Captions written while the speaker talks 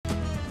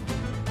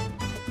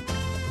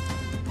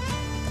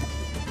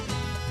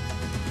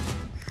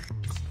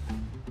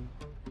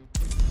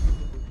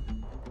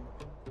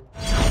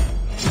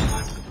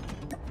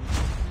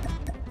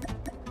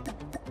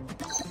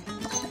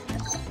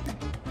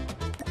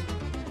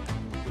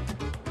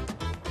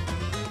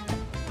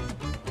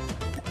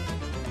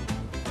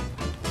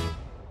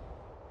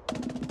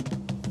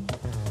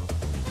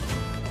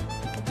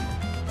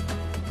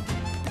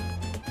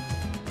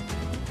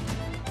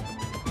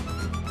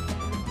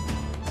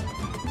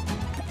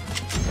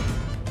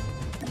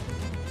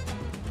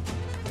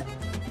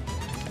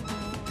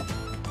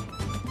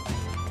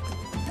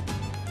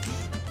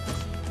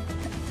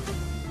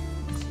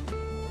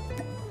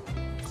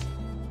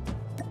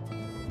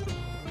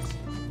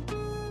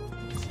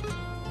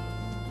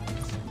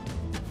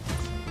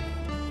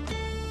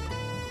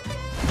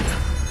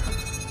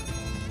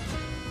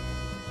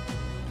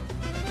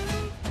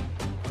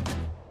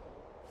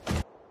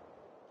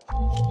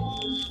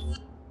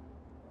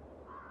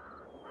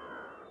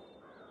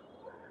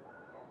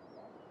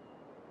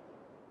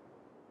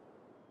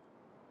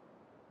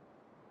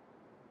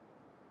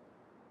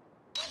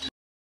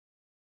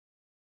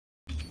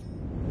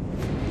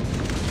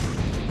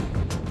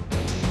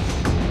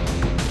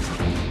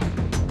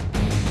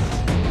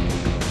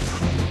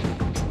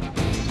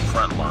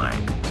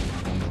offline.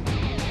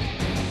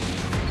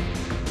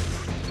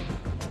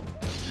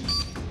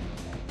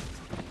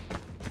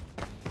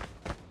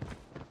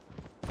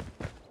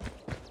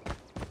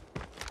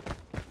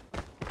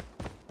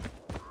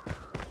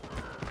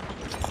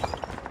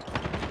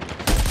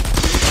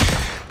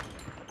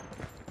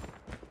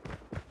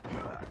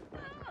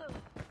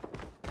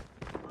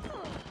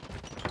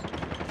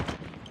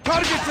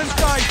 Target's in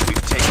sight!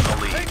 We've taken the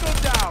lead. Tango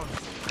down!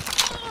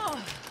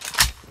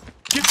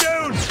 Get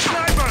down!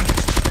 Sniper!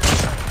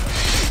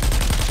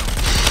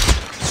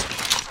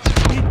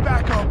 Need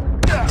backup!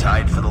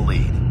 Tied for the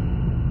lead.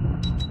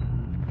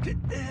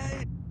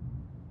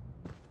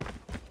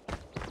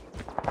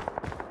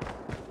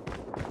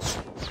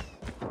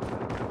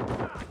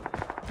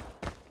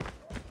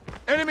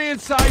 Enemy in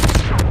sight!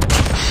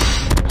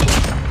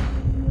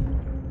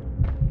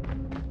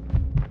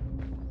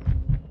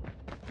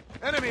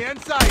 Enemy in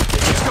sight!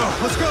 Let's go!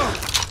 Let's go!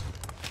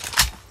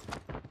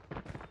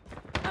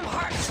 I'm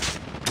hurt.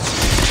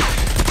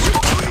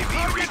 UAV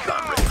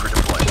recon ready for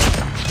deployment.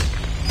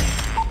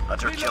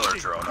 Hunter killer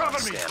drone on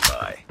Cover me.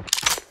 standby.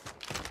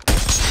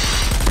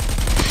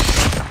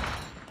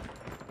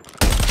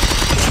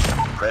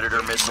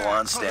 Predator missile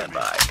on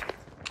standby.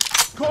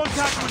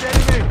 Contact with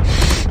enemy!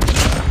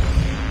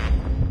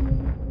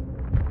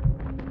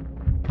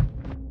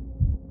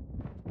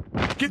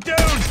 Get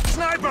down!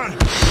 Sniper!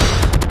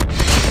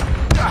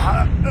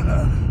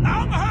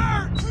 I'm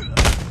hurt!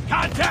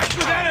 Contact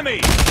with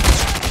enemy!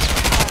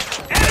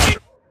 Enemy!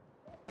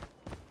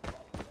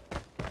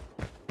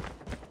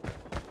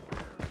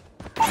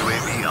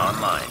 UAV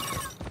online.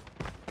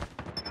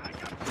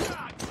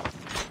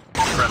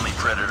 Friendly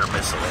Predator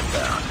missile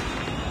inbound.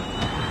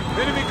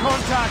 Enemy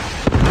contact!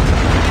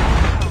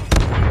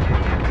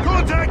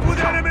 Contact with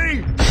enemy!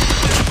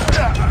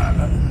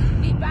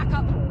 Need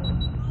backup.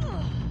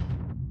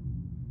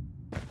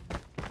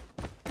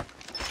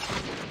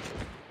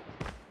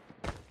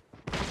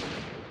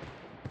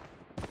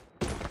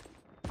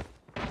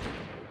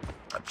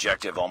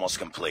 Objective almost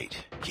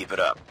complete. Keep it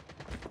up.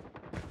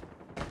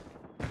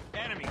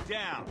 Enemy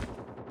down!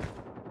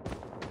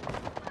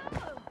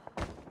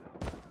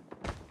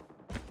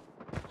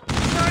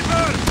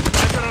 Sniper!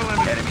 Sniper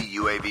eliminated. Enemy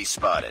UAV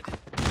spotted.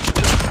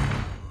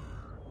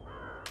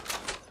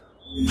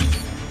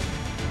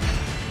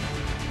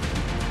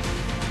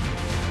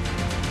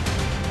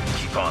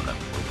 Keep on them.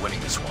 We're winning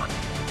this one.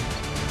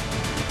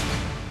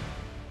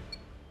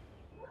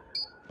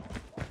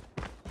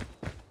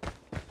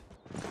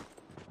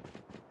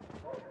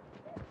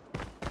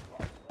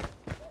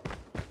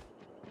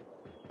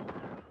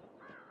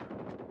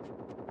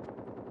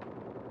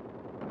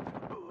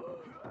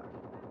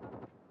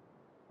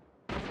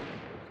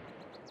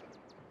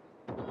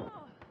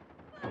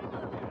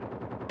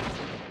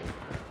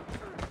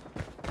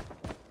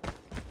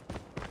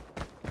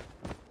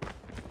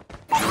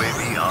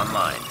 UAV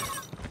online.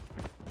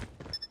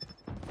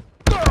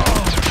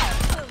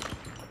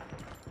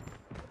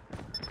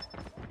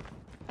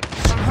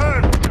 I'm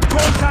hurt!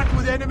 Contact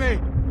with enemy!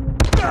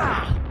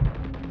 I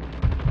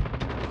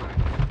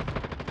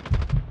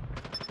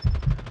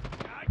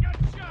got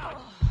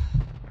shot!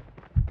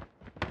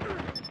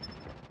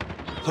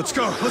 Let's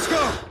go! Let's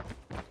go!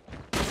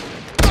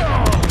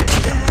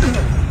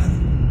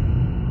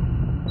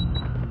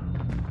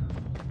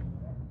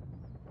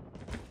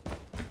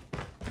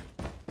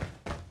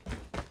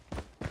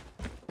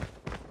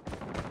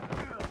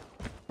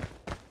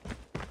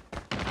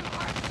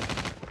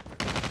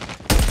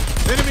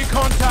 Enemy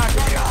contact!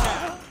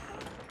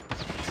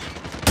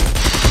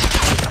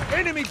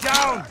 Enemy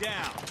down!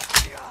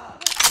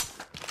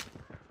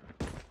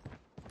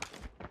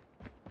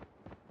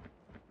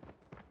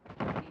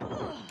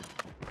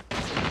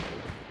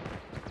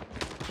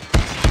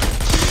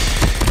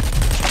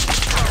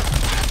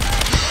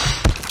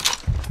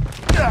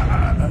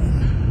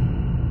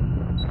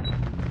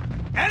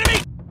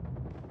 Enemy!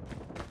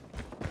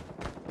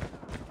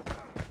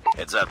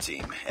 Heads up,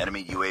 team.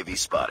 Enemy UAV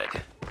spotted.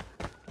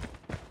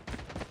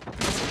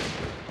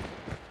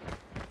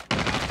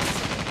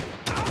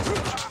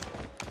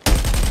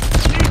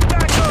 Need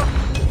backup!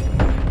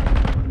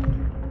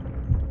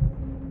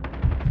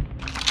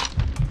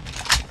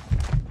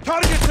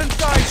 Target's in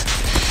sight!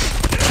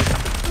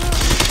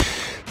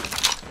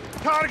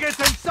 Target's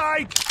in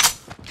sight!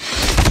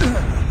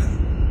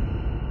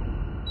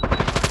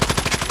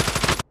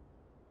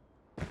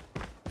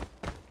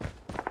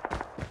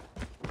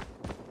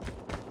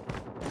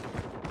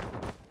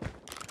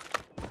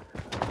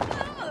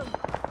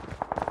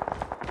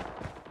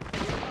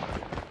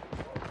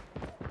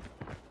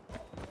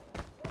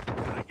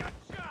 I got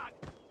shot!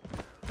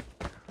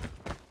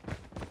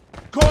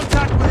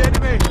 Contact with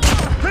enemy!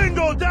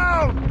 Bingo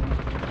down!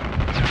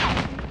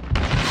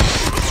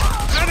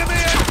 Enemy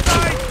in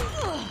sight!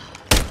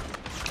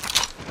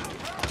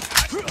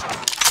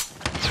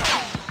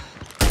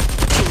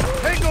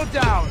 Bingo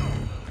down!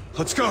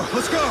 Let's go!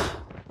 Let's go!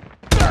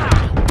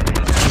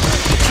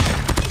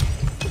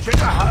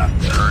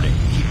 Hurting.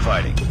 Keep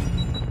fighting.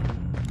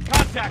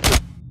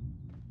 Contact!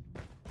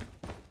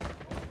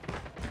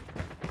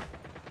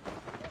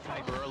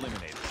 Sniper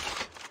eliminated.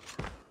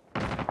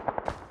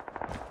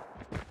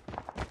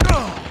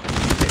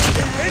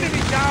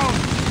 Enemy down!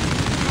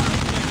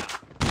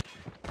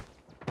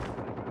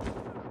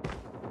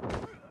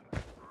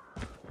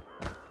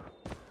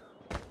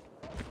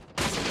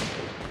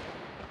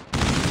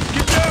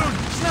 Get down!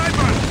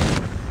 Sniper!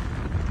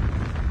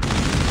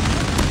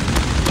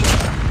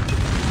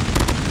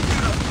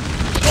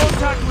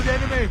 Contact with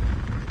enemy!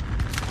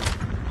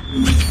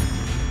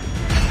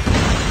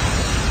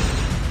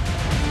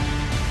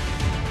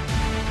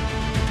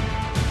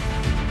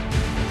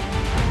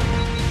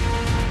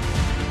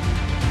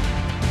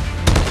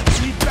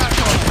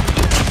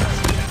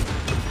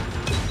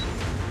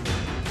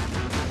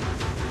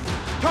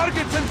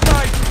 Targets in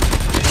sight!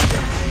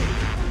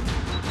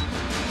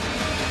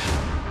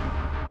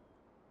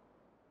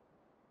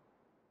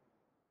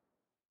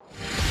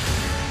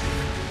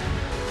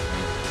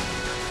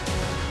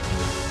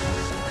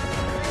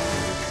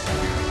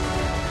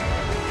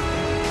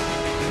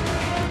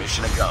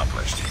 Mission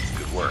accomplished.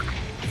 Good work.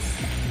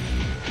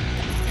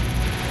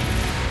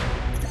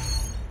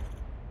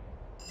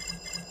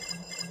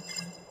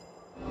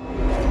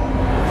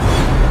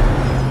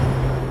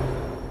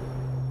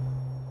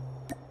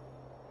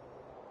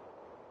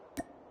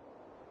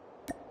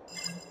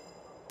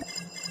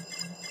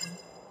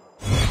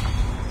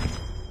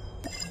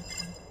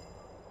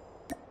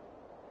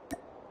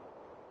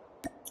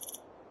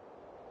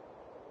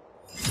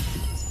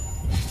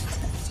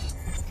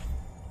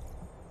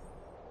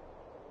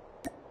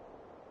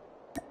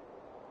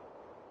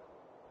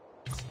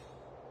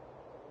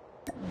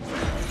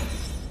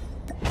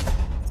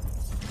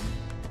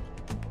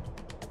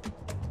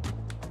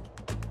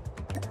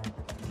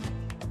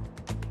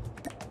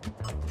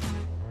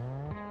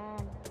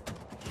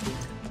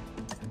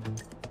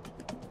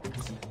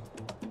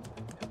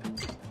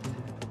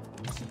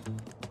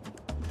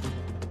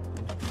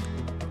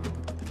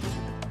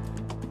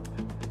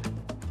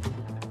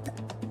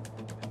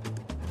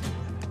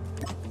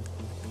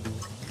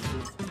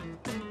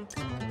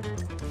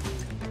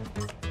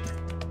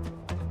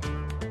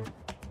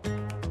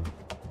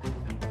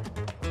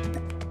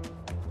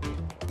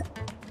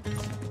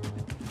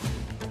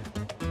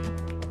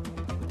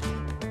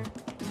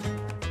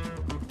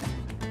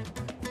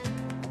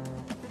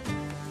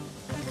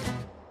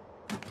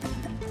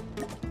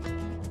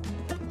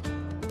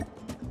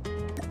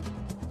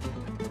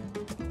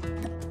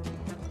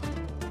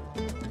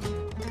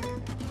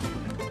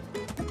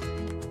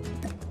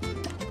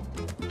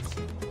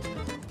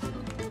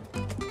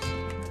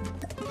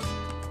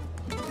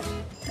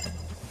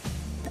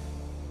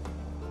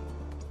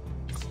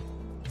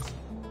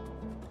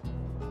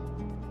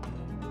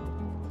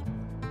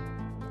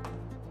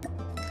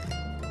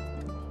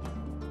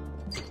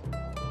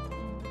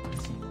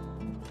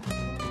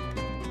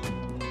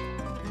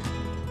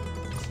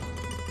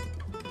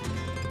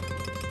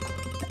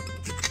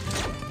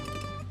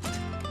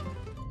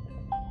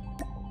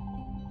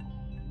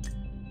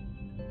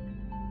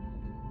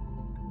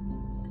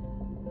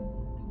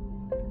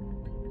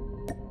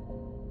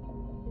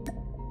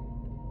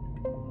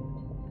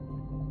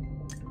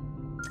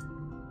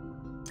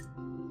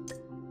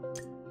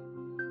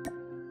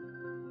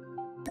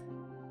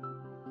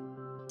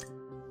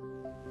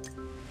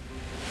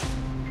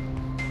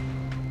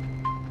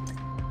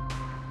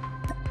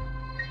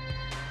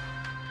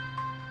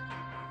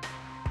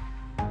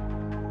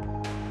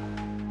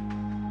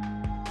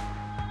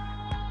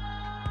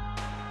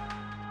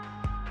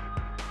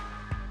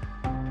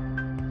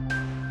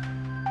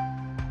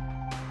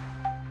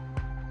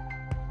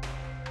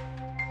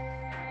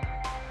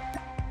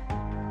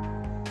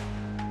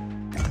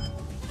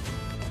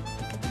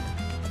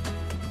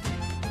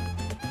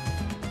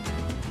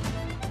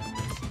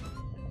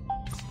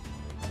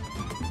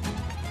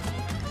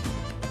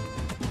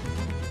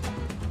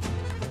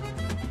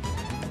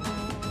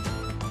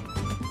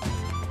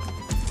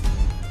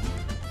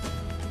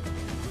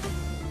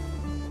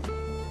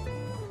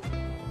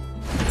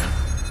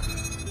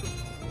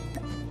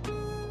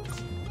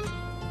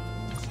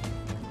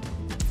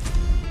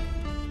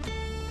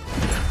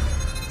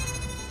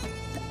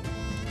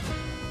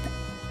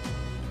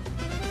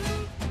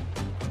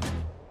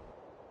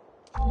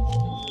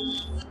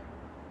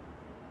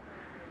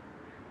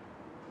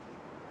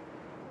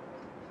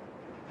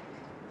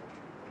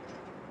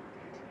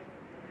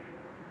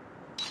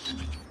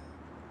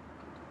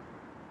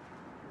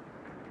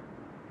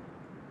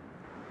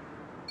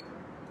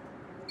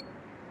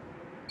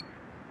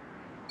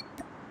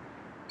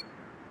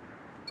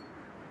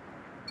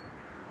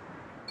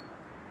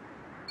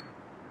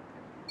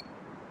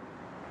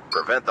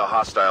 Prevent the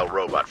hostile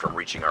robot from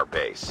reaching our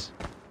base.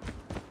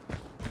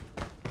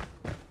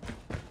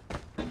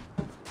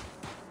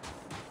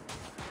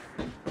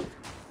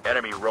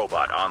 Enemy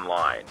robot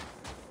online.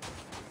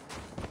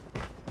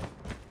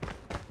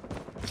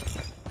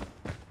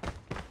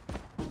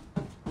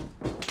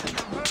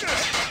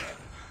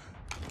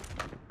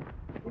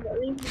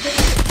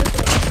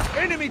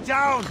 Enemy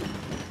down!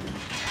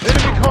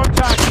 Enemy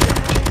contact!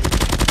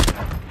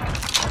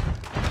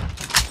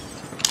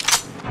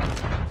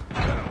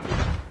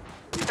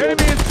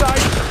 Enemy in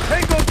sight!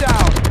 Tango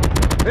down!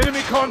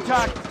 Enemy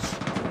contact!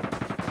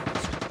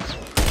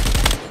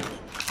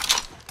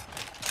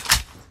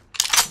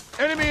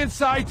 Enemy in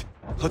sight!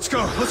 Let's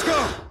go, let's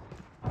go!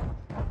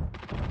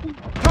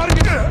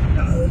 Target!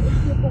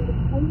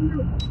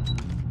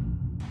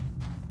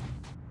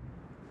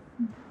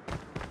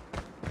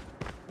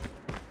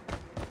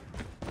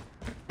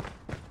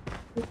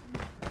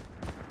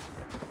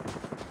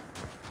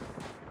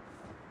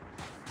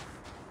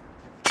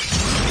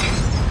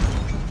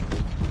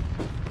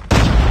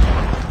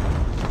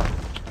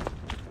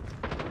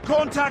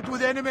 Contact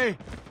with enemy!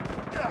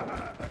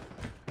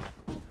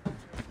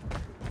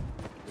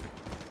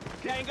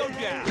 Tango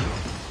down.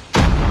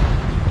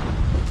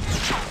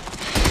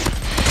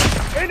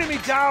 Enemy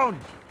down!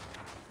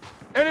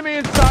 Enemy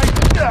in sight!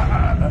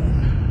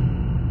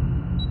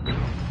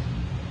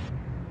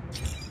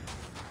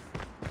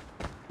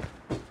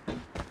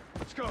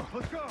 Let's go,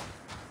 let's go!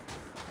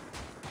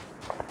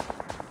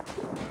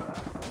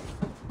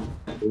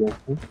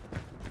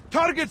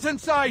 Targets in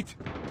sight!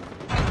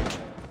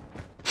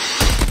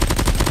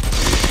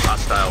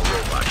 Hostile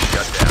robot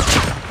shut down.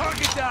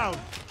 Target down!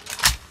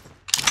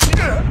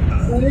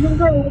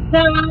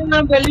 ¿Una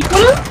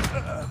película?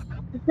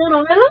 ¿Esta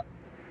novela?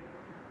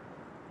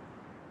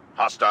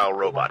 Hostile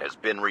robot has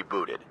been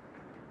rebooted.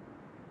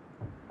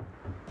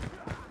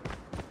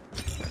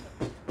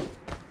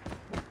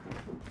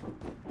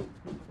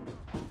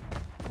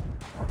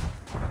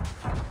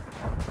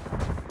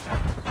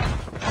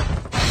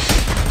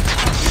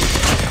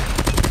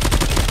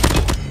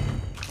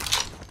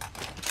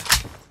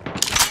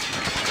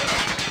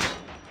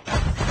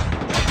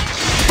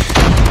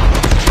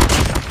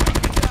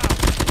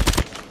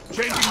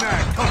 Changing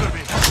mag, cover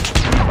me!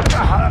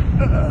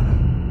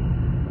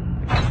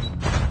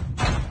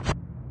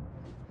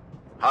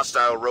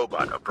 Hostile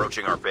robot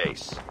approaching our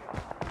base.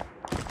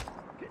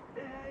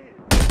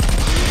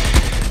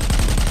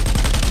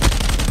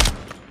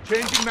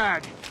 Changing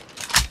mag!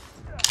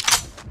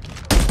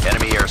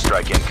 Enemy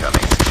airstrike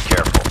incoming.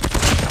 Careful.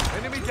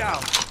 Enemy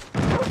down!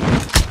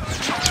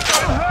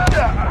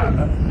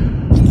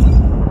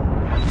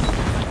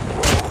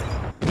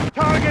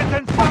 Target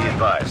in Be sight!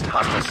 advised,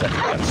 hostile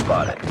sentry gun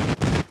spotted.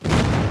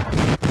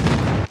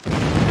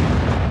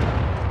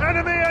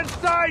 Enemy in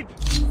sight!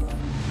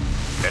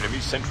 Enemy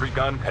sentry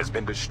gun has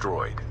been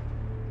destroyed.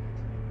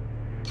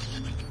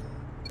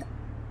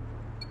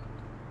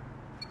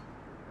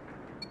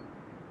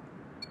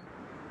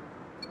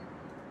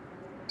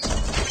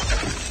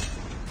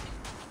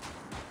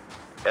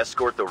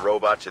 Escort the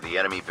robot to the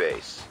enemy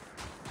base.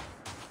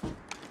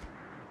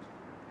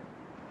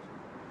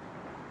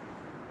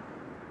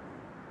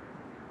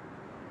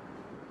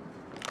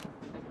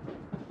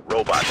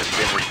 Robot has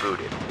been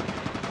rebooted.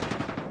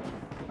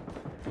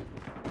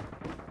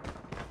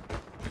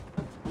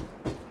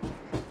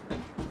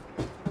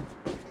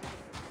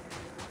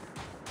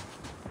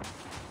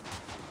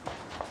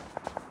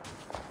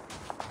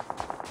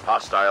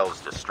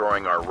 Hostiles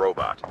destroying our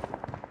robot.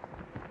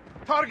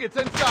 Targets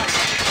in sight!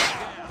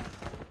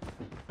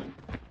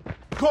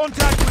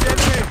 Contact with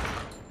enemy!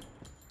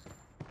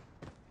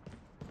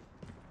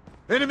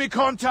 Enemy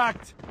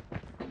contact!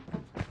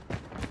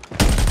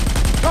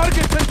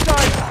 Targets in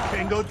sight!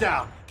 Bingo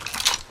down!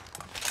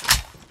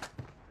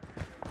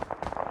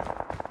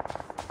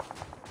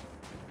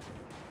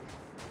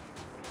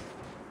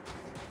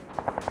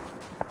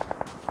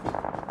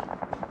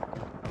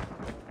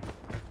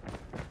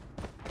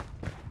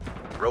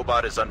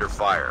 Robot is under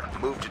fire.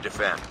 Move to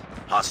defend.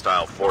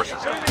 Hostile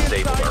forces have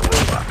disabled our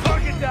robot.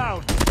 Target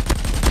down!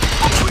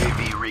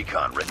 UAV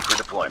recon ready for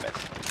deployment.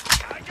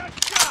 I got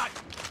shot!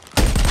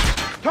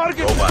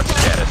 Target! Robot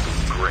status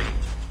is green.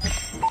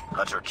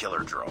 Hunter killer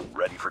drone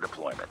ready for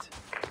deployment.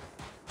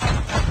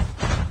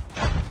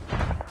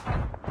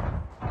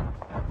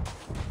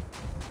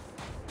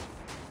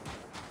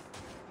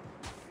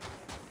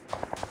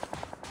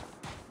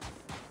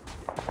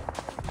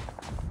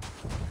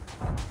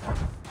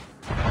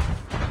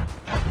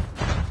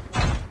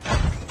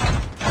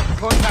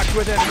 Contact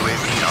with enemy!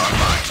 UAV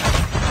online.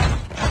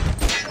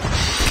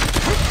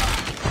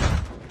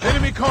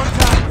 Enemy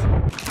contact!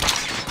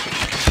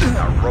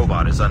 Our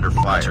robot is under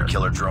fire. Hunter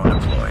killer drone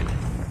deployed.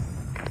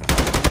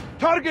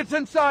 Targets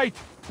in sight!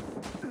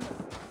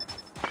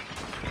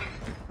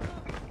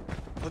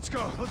 Let's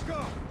go, let's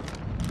go.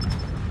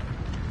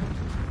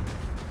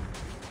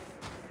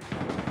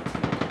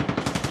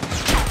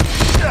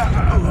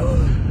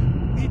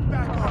 Need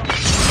backup!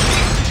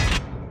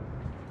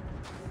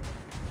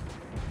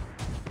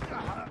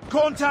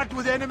 Contact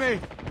with enemy!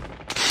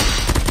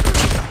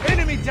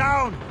 Enemy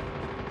down!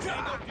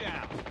 Tango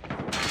down.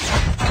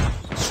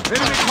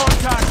 Enemy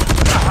contact!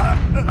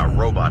 Our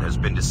robot has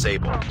been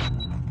disabled.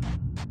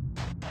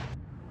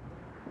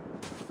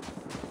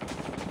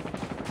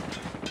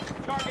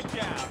 Target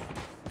down.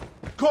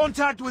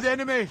 Contact with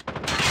enemy!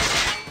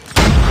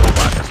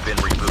 Robot has been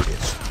rebooted.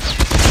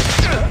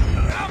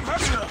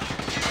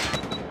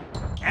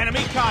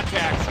 Enemy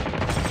contact.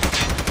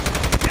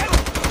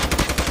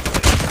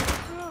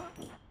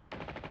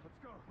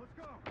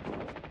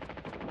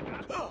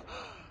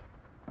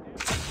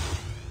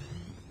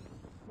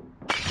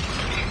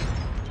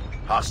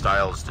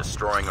 Hostiles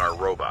destroying our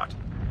robot.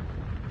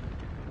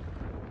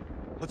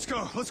 Let's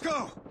go, let's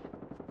go!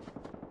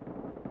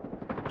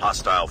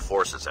 Hostile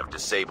forces have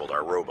disabled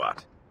our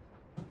robot.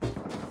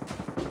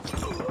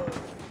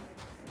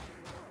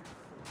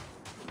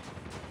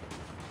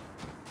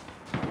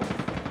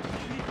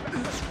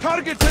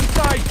 Target's in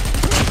sight!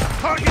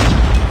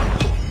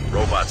 Target!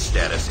 Robot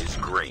status is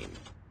green.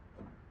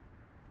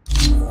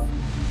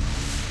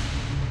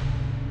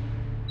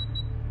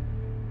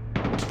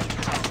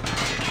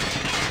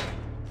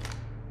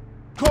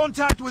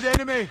 Contact with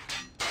enemy!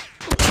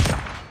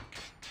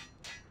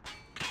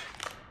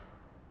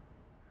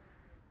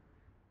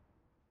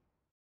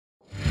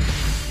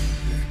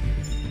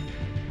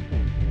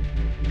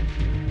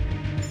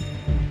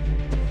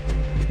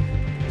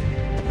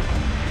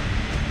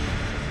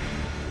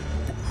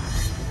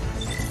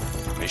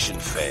 Mission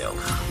failed.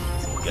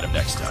 We'll get him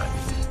next time.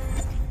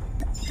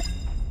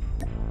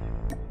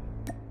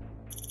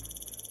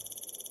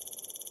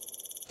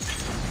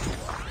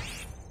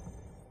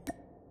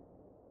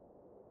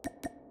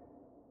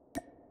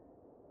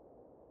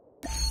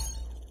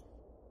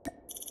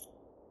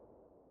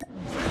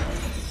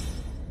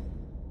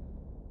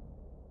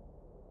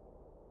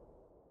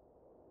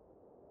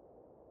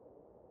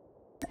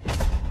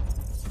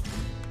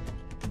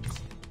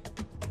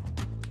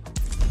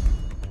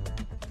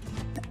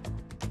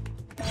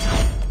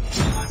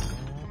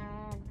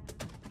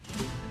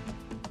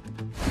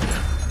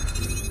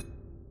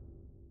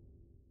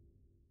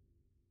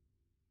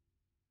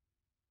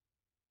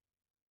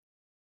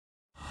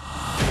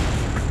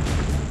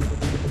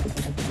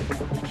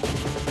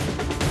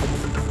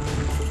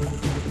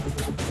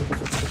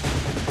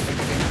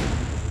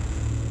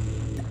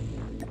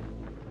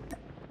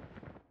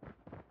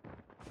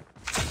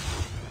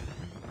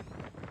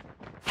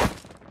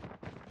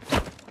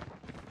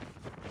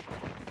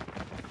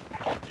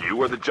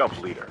 You are the jump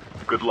leader.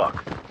 Good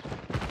luck.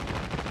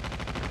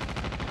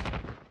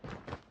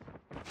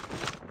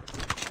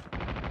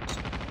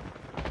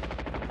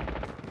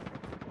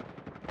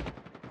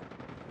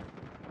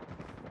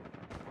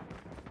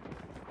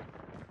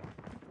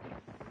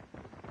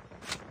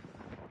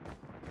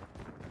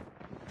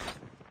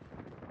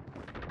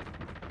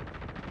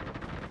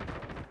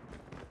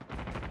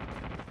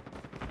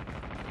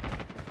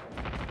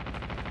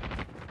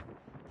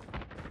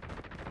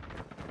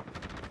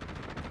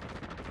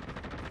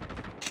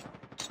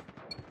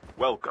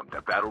 Welcome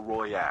to Battle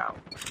Royale.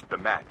 The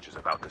match is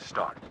about to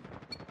start.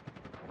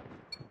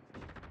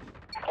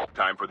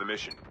 Time for the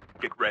mission.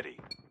 Get ready.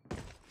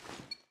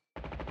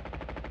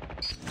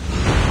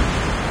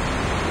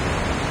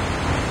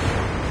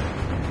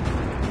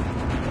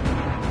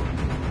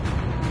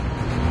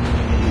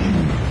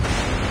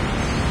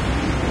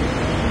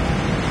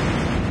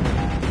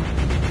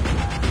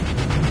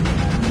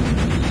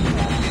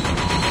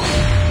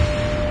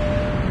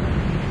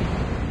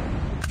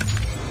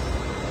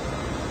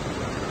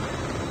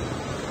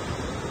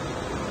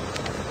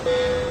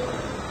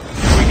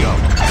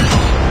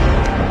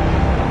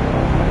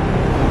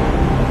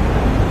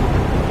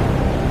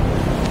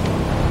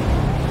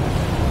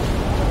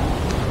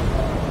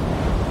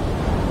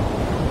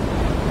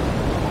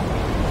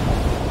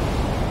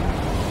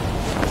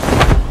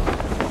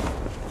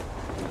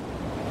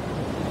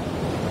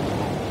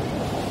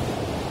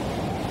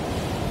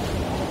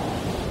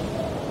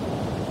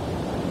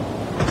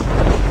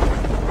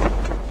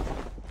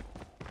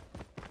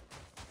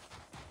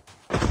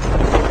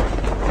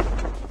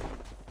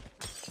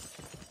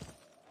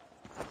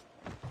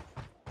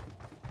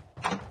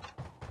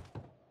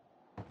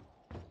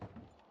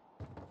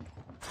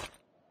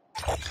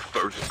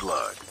 First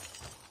blood.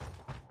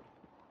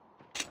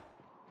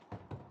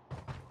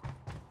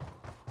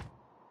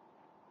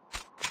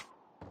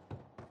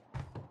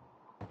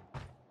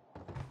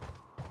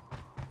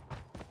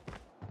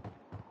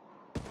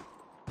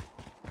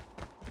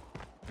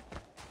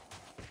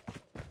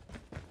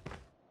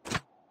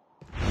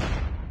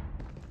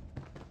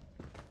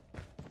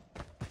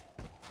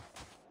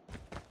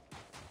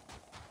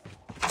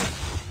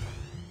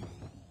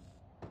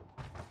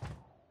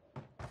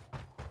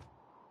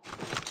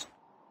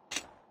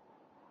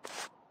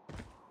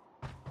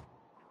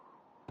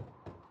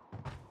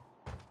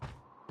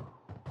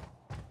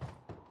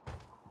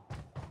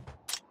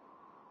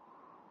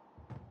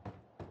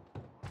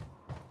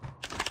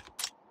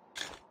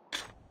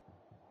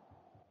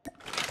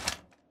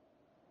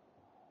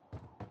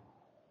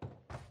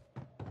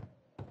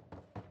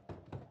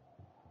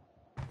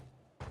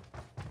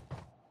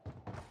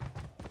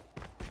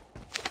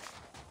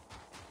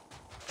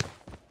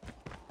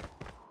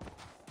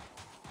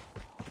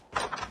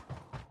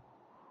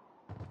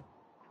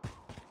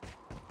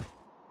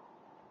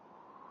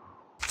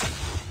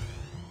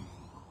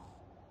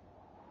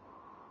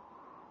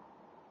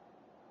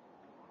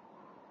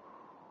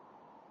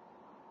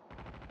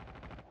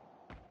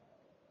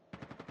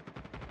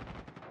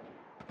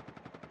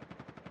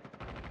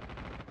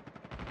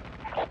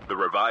 The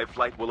revived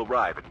flight will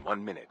arrive in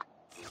 1 minute.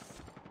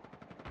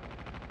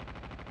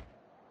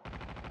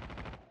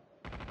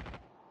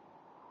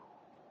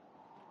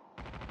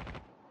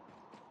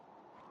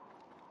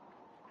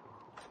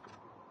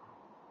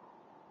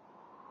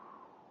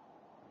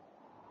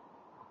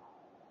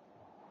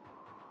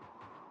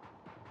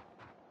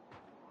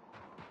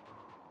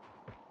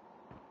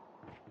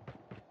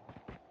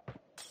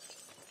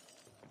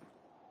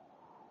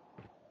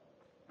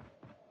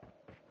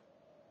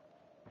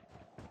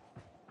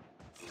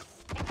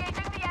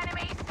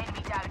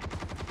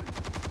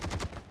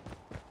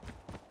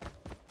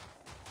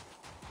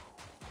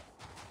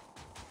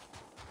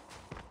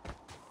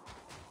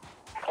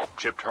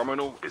 Chip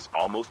terminal is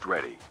almost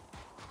ready.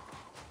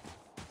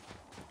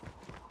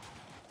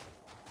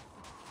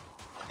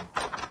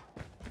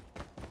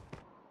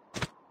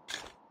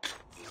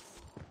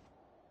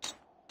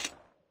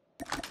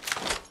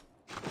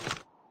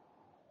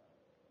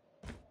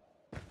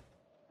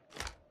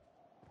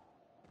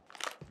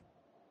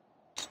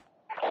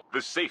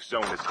 The safe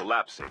zone is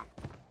collapsing.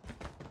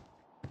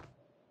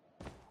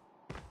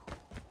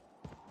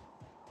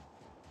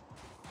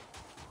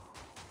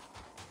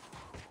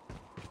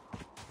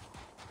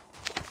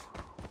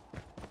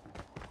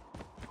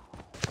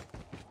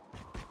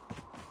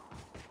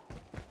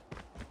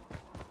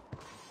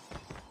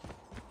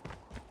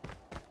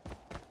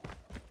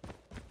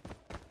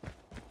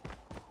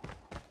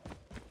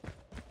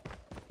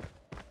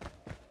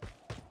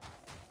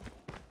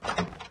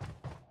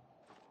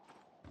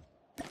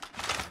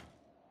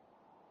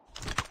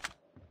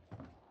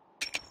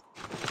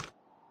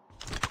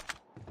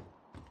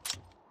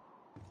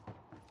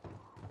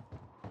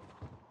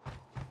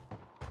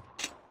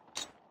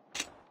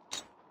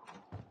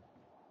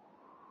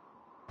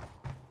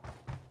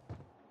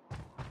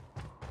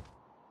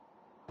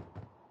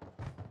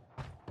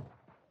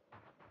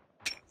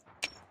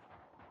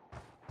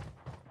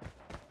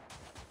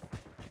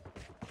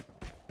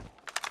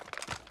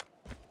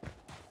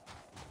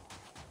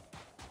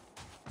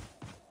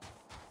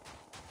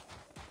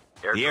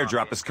 The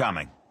airdrop is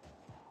coming.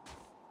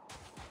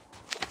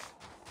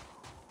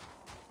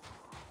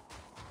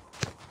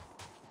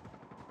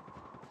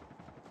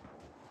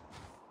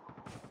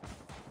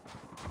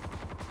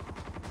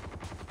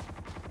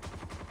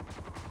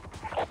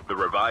 The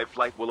revived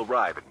flight will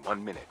arrive in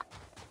 1 minute.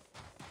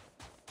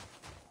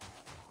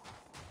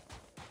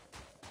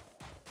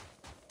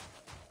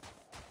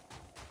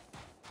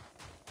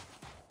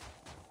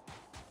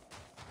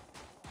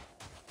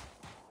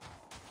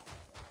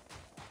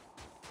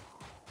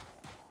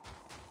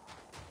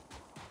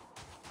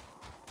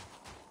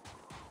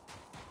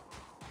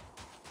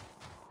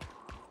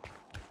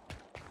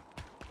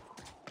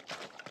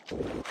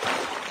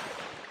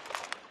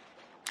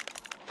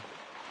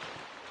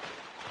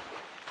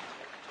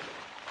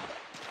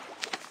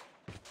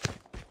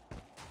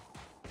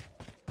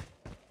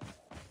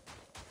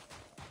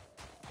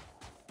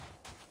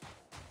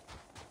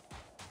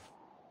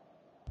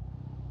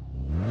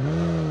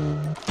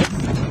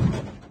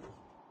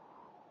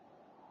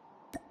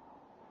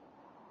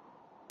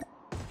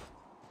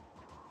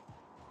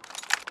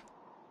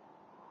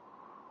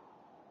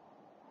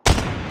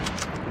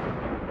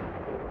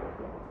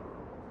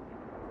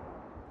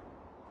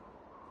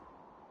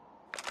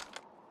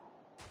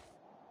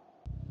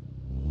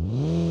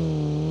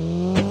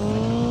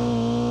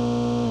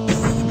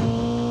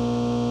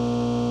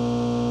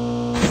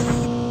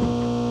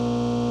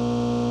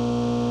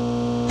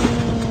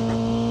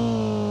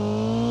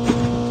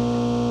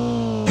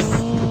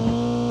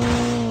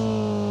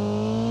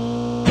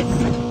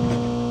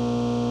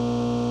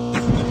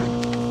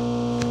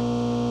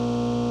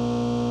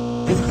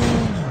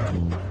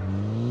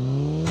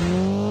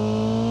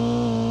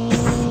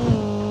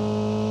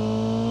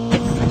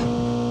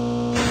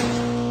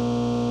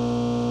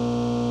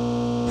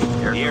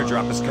 The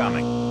airdrop is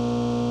coming.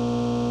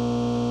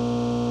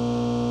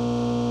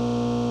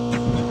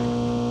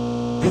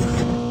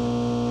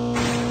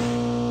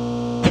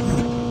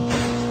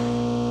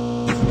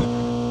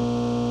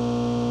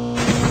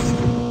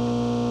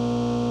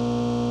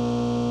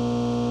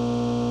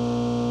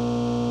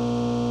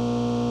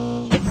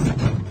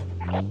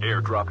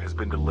 Airdrop has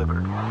been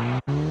delivered.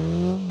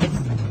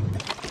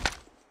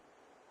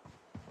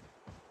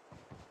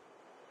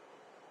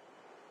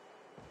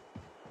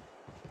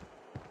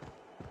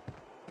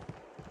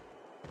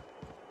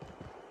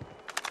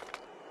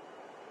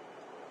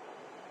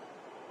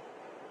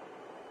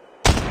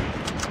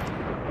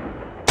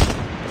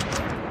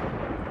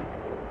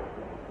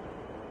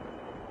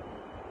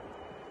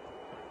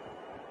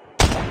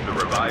 The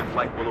revived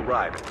flight will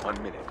arrive in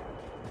 1 minute.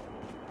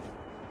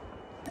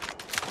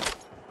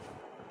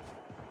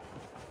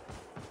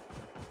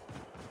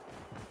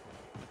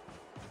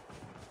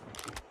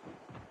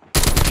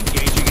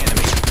 Engaging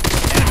enemy.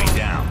 Enemy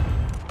down.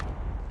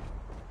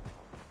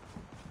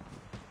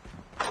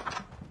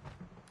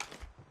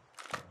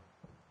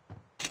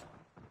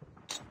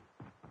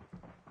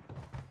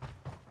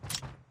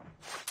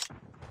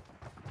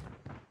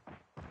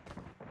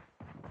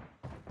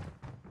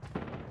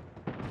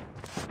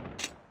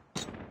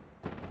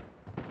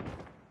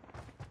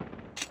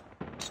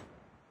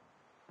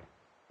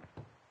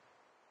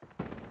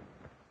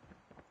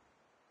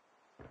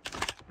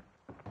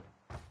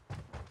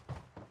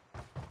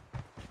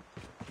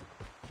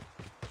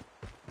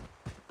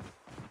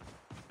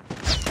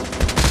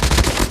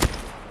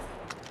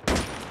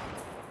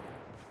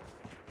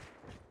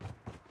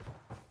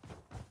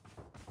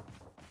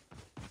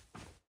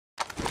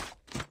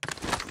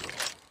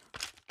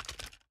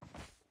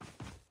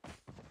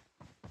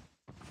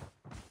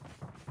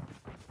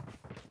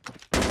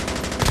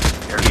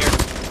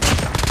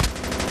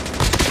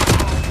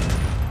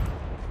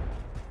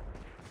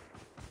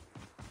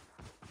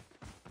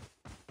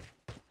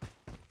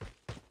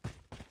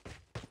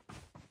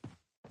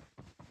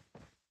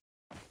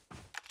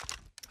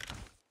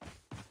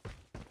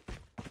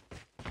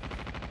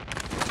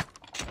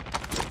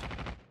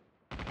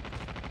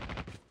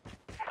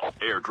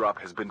 Airdrop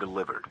has been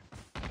delivered.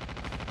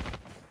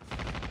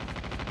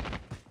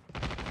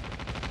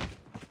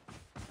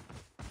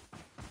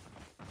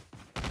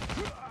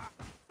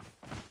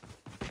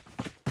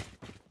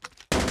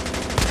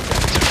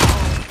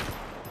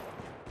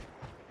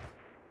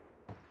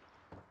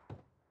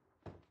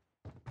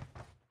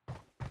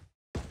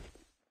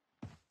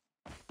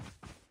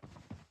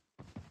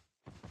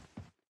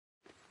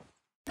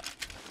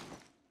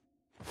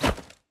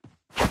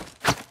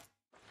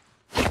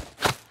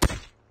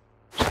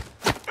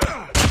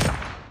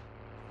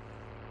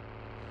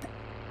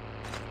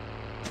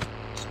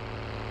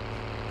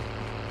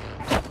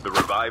 The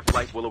revived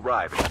flight will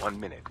arrive in 1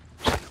 minute.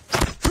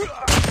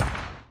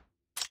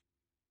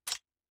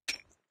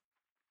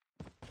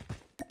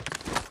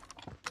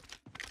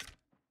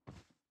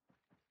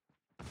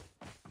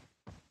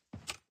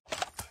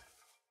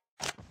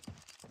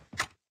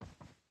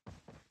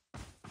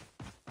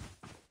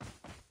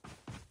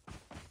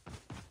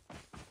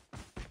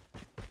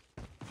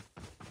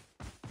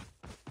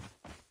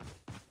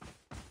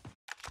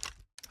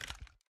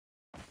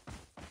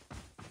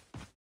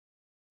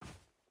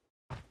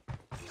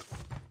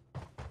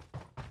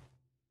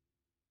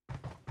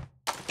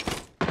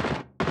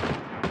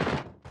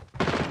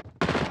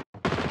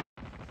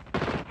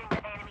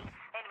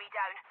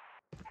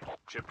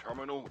 Chip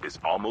terminal is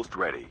almost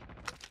ready.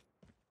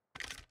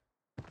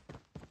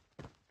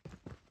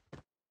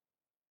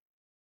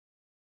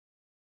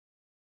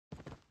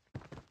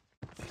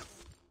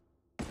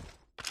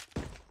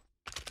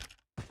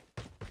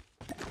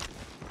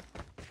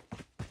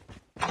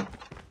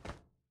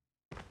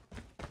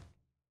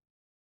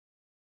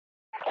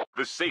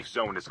 The safe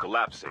zone is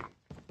collapsing.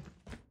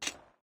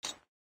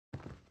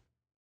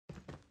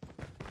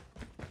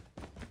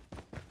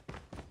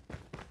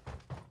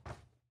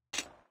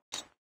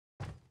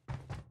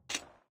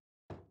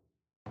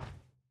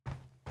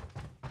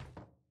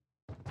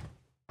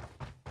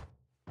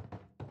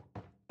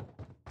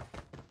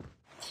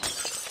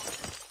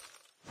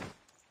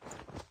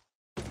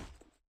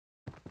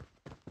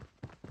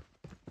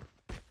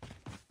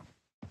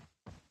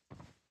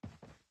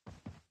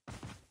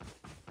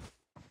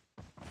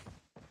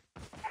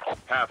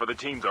 Half of the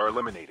teams are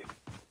eliminated.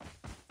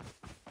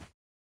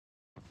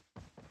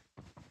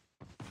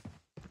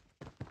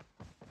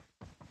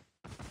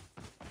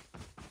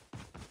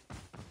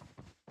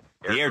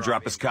 The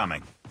airdrop is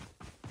coming.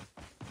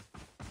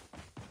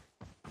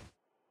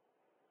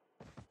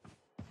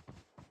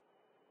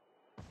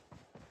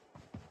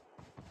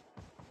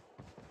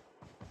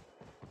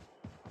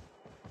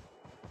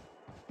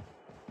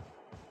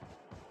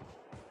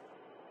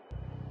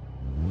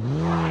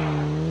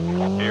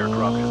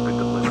 Airdrop has been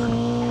delivered.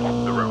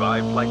 The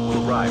revived flight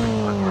will arrive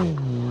in 1 minute.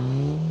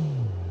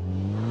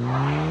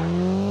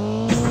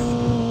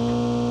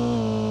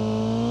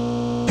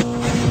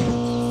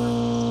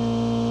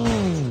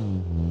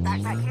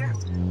 Back here.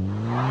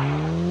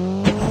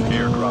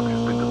 Airdrop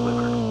has been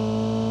delivered.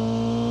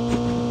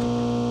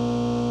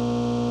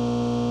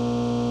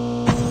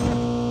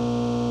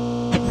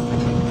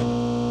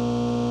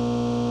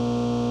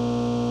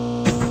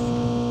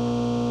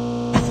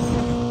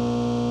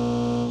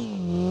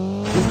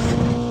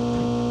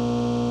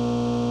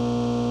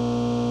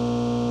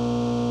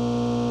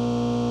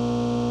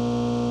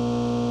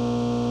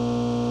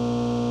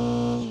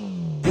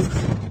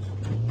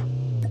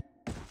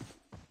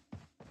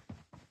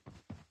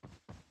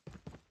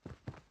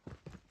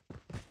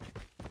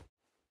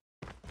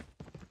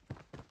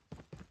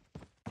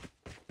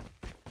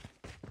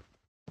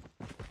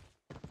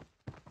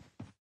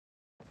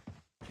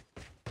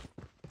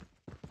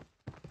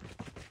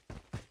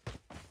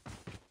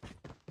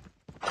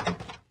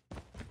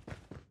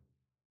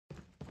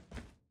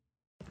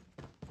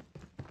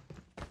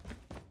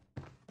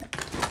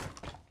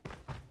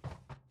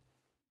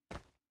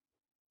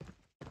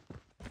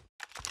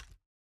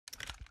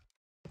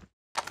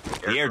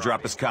 The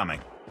airdrop is coming.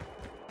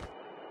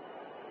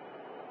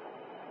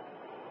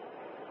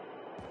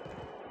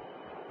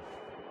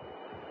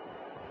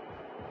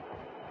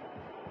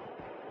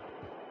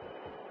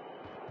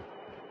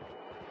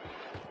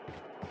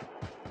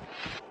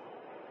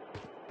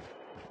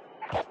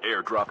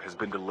 Airdrop has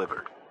been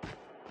delivered.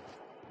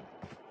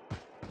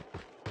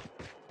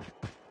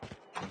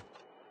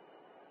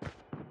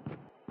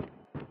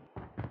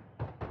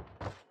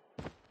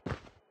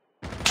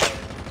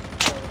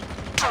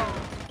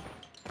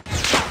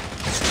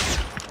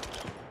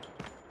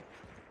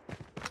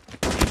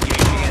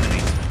 Engaging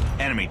enemies.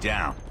 Enemy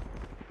down.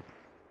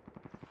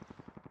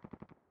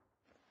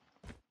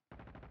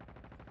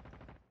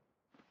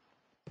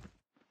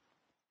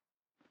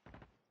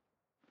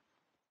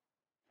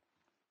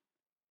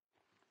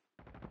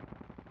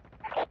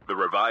 The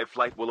revived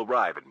flight will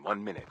arrive in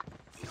 1 minute.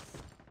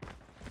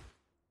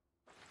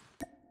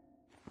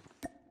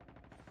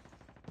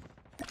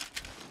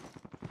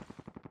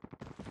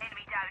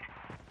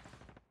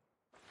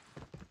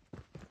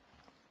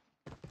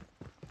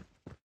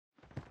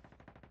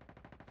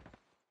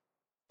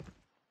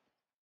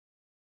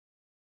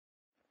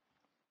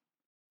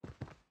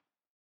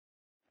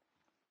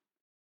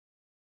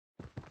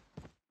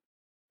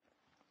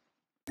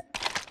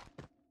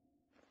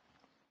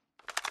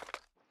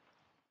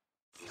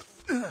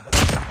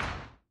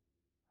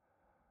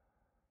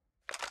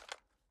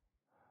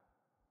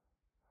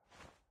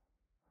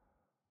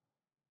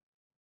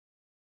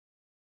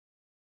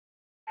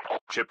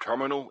 Chip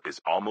terminal is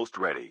almost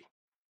ready.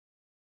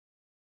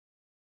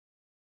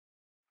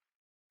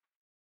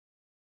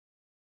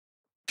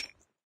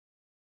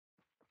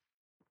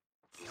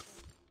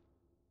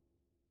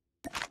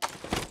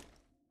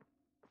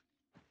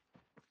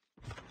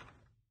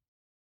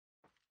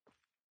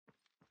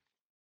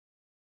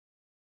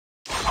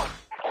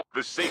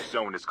 The safe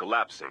zone is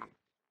collapsing.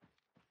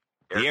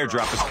 The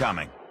airdrop is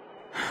coming.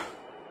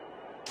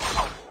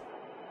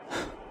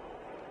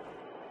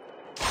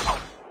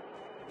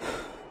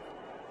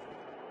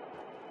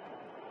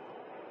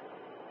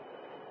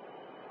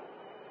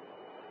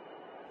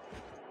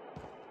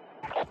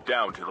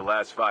 Down to the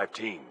last 5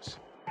 teams.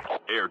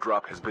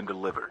 Airdrop has been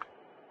delivered.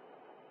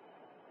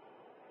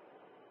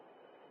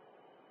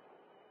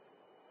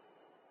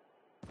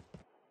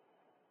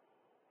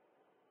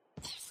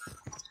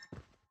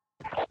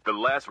 The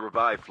last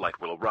revived flight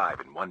will arrive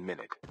in 1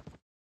 minute.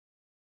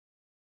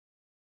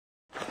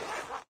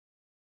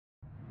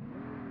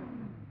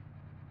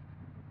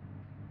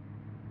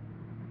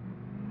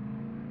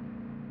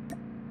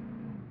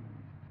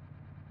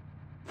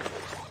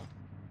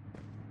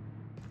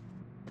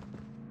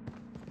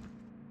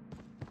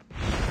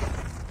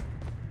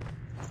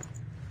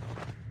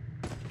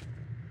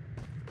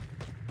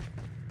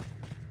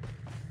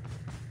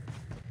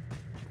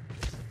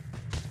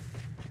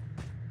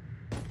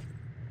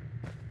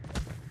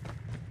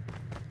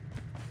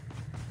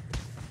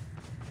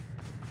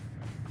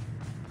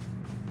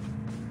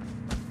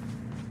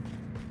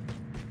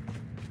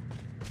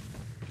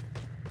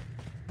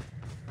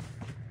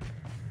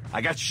 I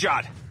got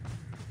shot.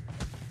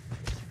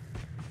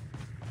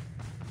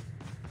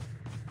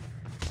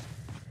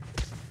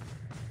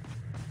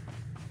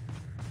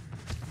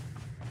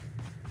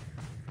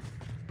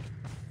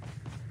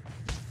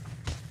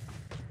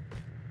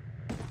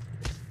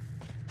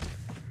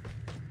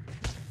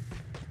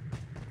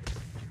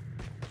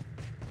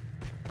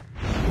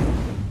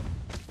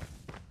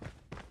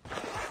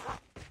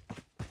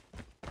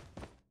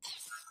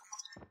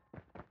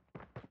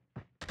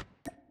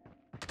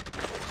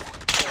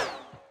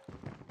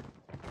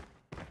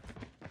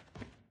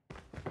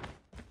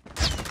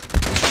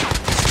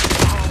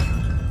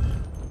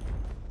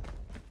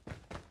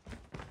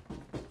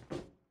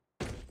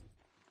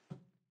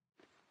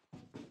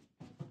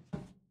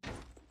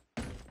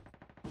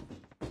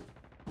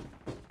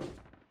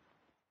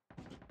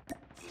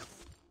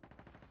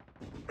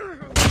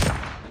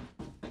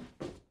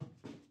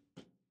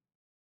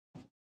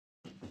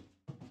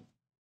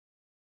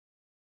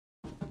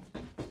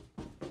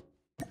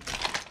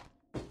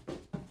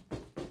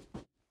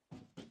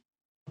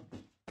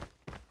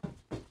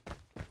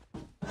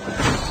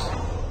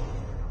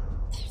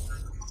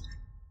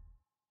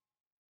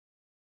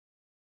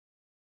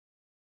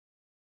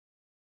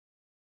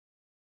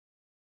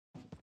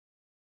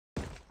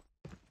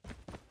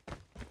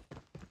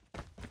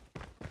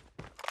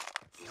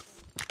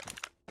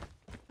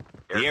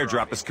 The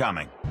airdrop is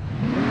coming.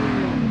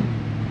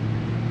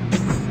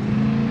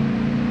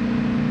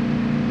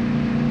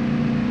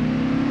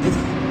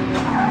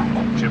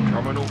 Chip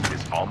terminal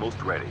is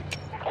almost ready.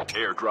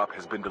 Airdrop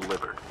has been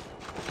delivered.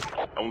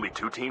 Only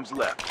 2 teams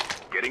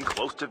left, getting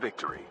close to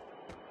victory.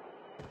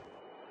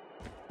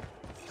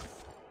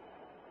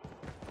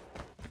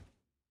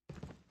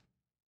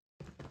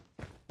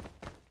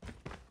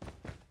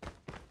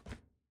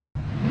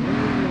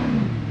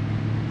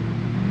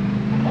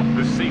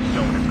 The safe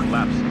zone is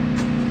collapsing.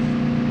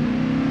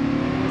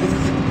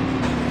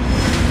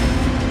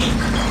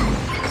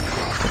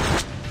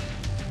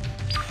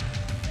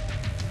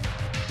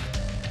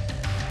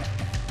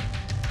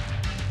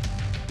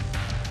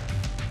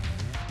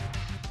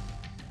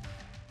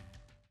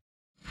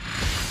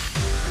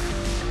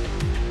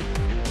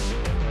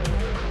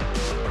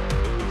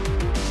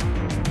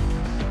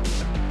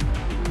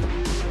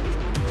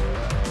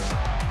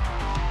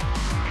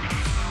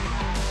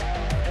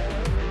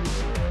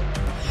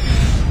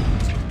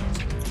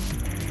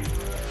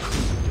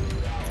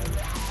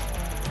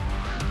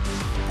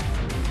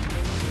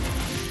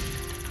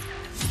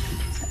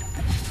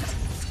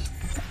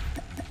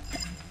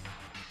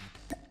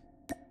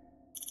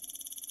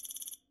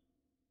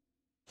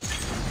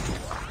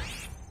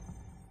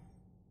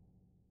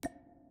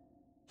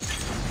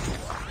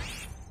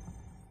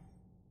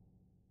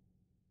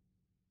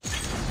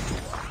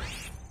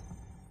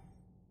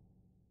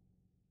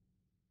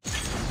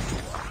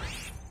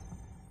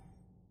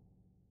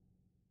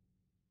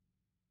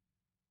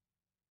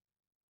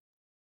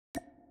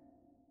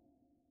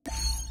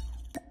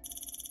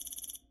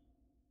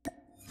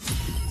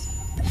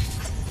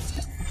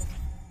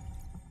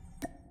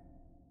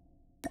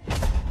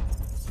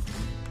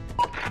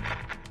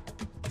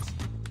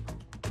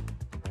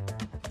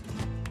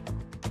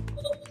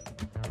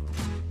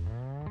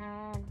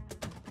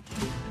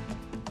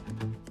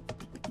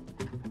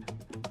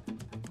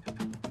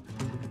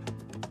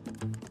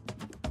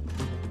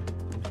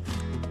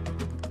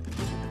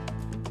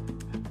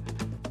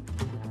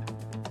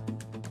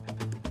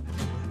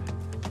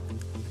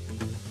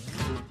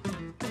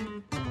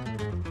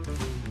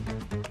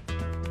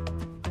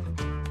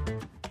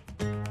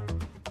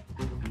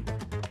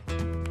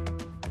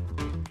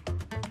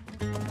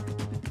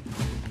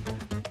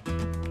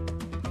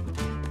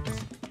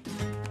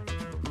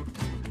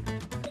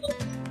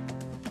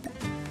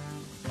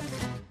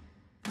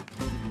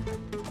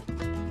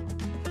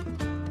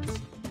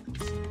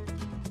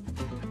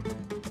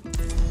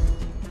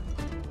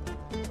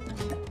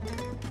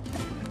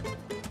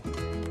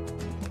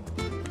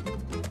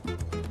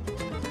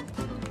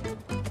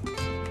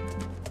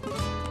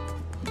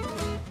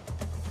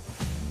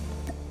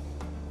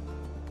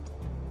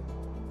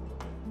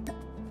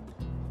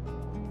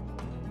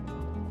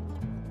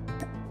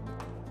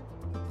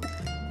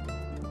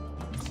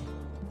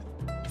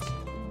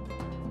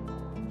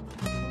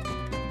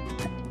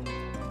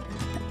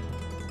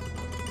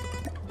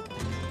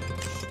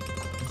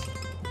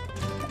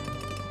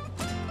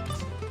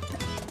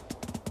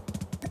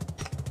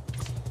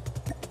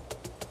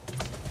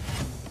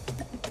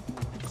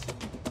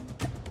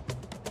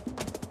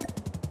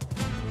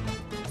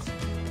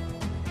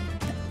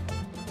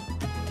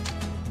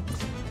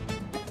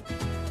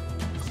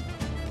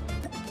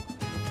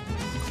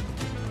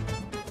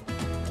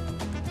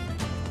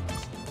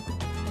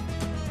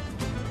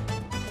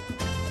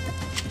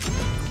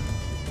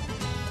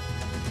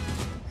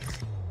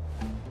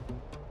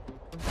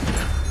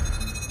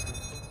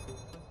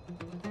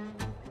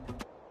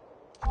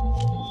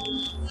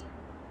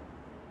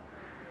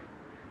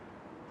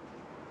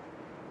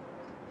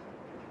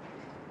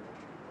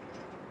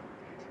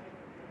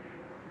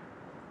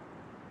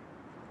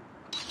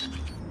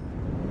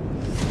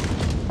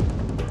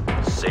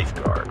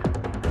 Safeguard.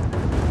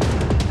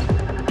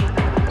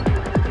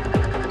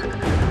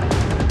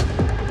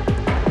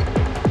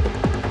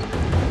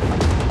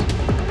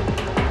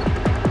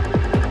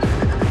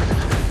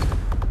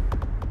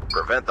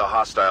 Prevent the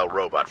hostile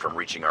robot from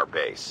reaching our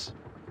base.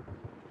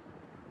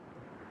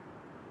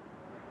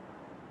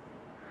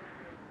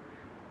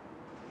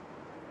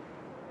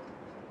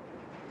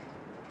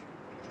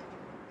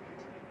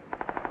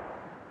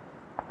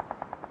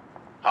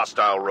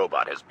 Hostile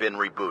robot has been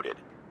rebooted.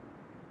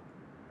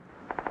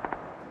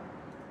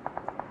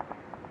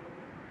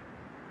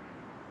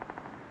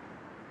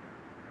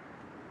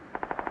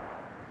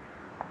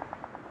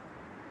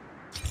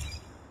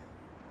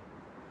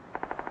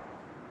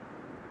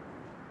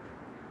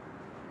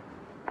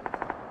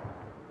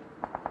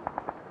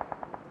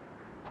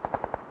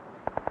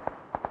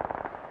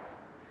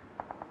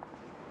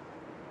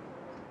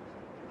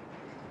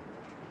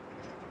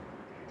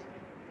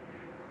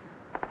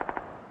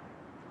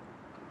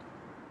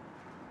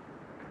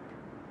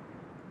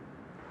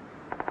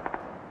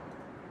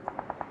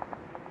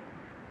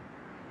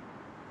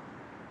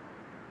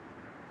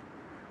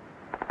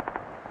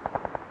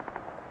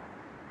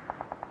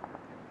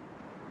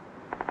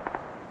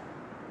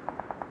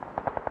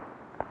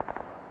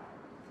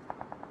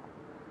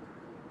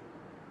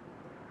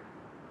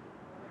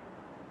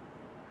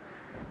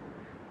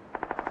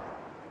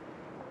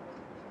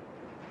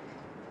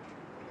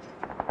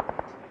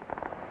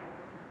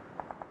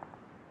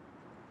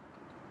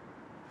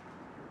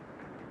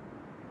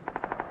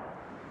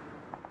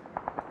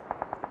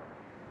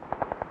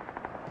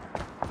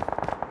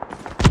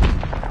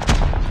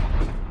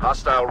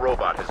 Hostile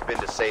robot has been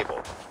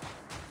disabled.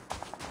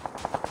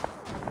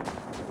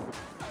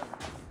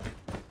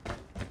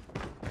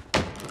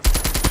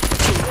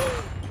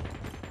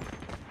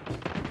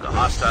 The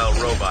hostile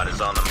robot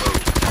is on the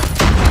move.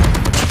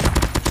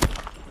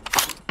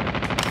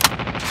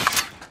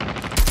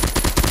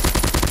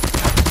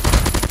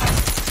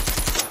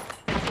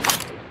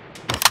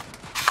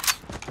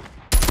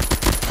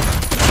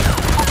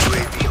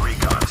 UAV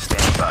recon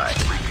standing by.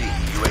 Repeat,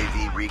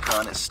 UAV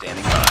recon is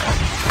standing by.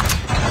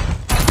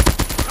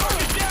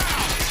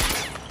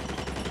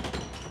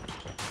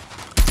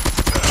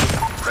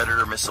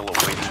 Predator missile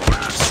awaiting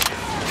orders.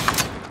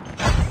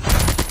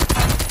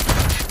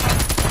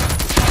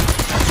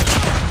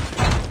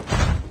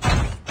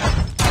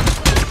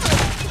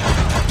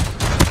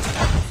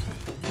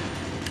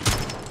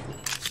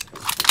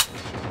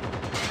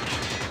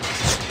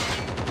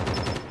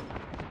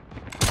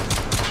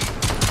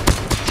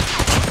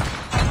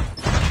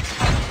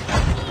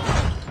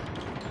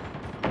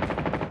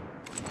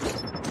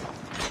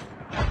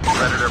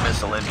 Predator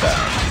missile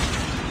inbound.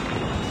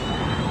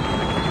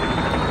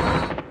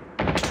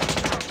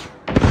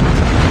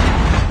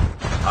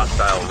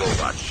 Hostile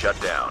robot shut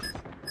down.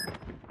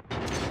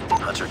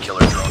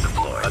 Hunter-killer drone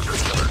deployed.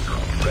 Hunter-killer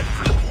drone ready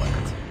for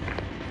deployment.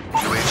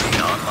 UAV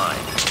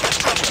online.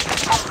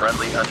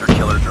 Friendly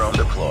hunter-killer drone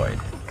deployed.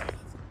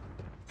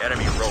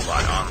 Enemy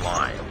robot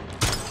online.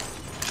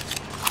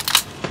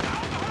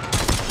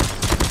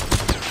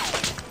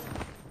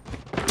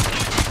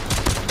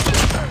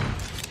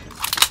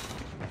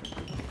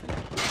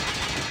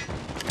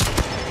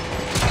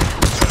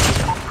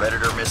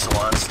 Predator missile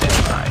on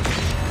standby.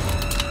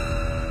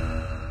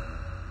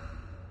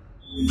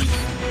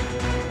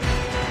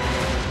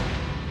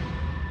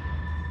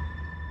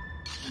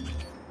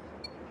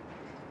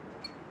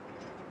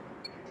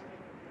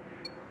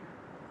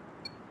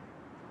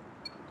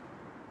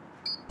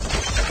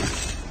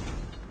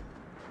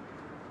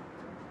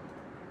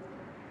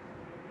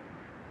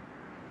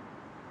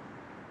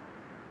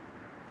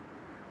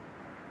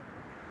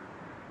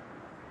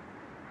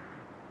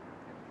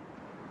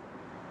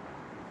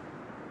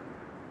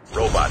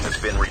 Robot has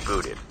been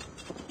rebooted.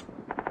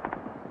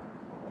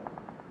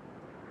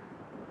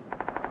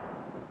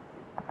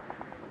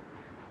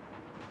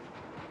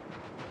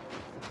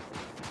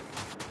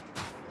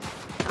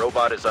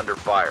 Robot is under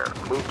fire.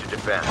 Move to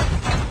defend.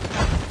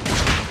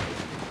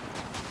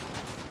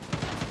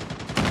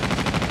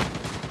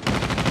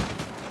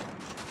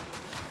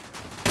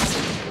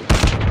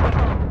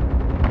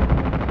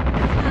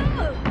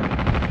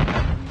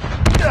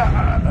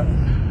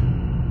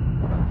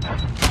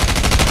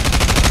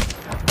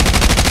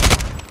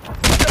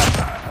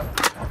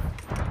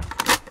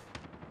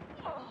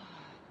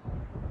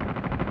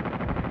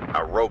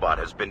 Our robot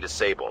has been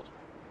disabled.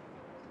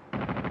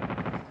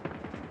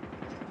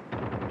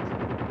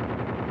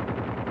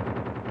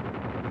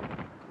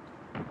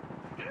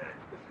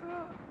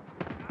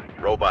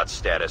 Robot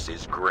status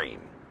is green.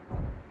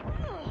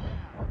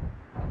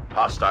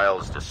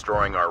 Hostile is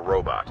destroying our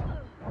robot.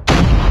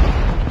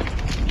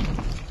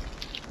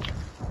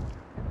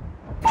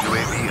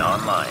 UAV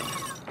online.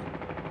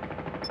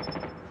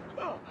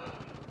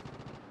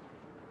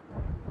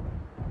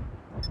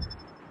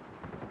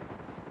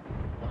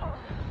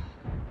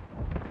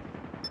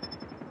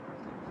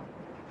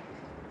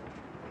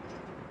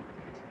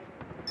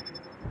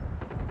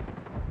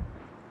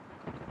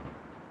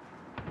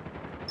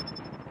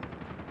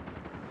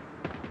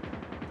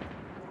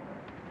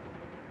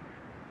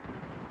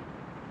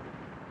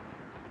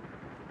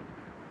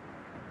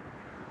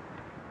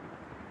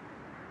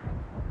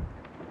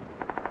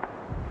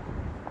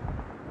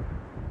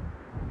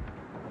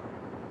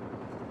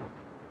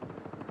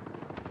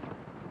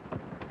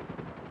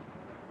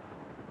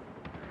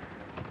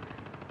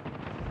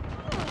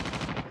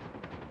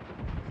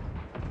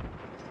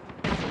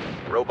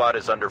 Robot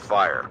is under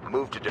fire.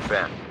 Move to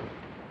defend.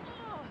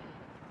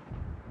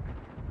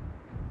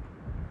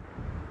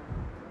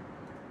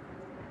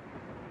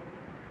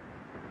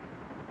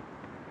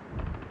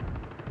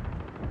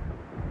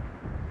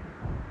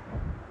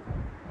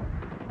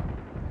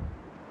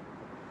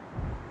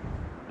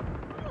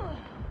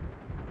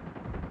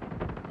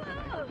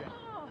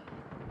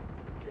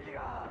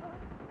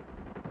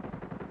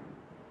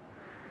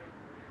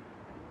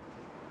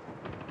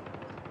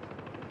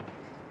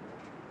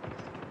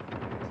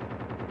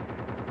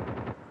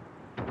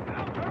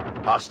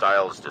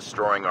 Hostiles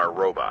destroying our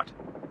robot.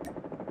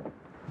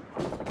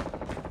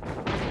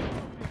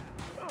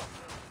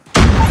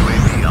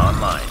 UAV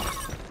online.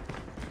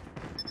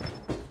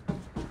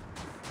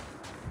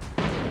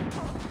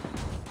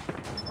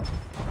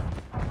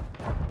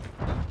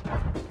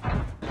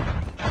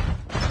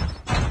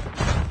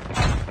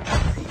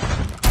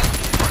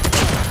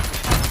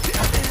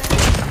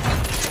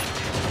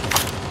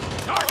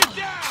 Target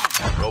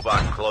down!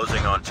 Robot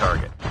closing on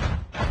target.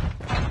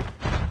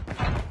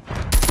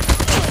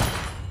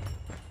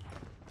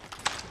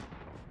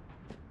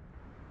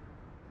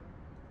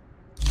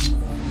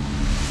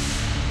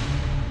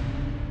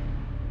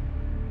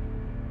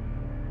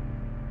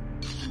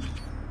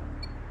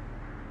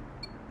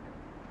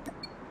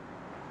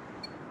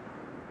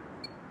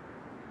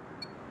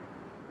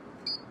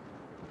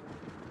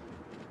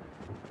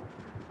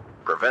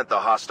 Prevent the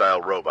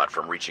hostile robot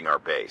from reaching our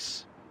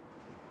base.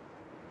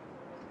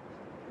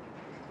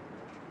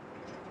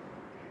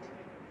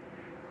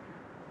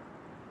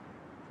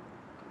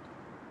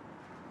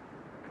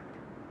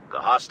 The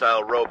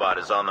hostile robot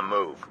is on the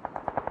move.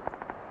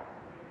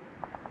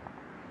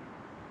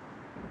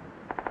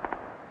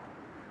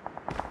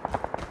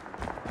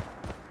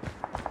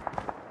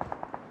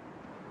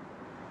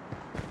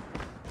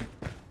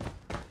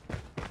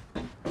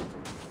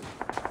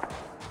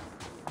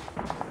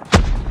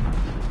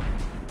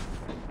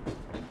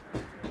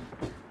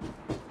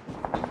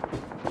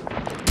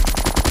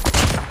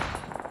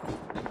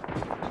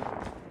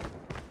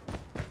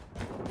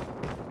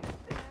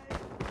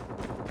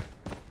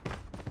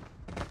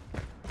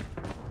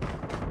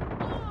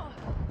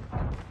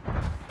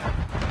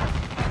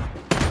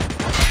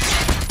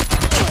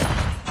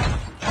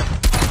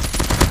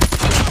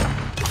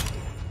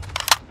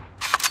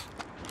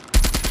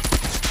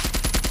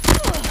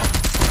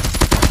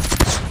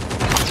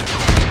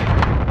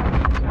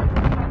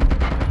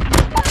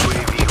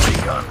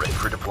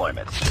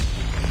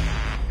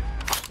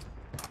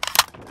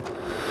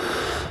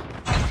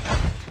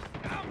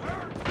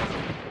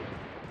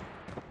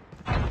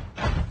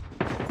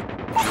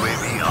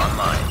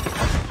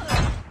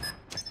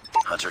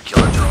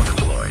 Hunter-killer drone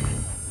deployed.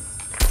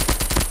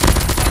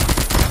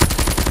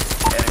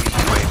 Enemy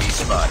UAV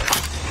spotted.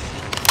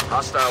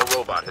 Hostile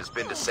robot has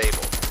been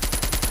disabled.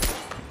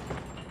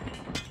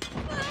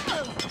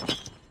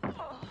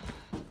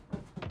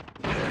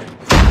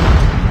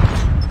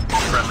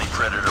 Friendly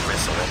Predator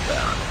missile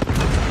inbound.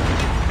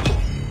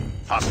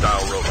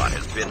 Hostile robot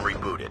has been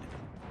rebooted.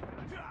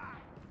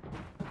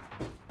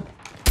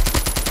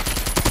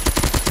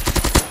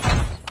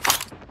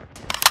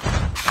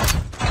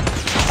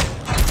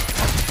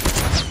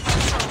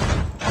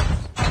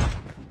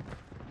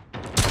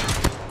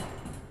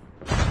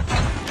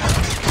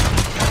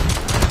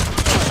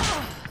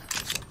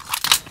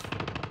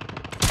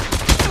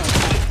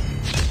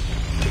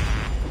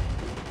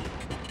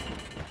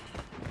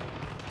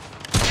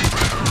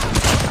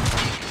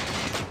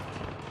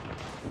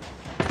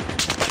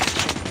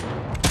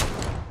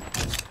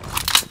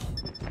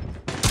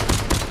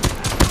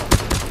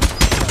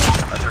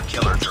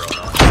 Killer drone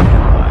on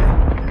standby.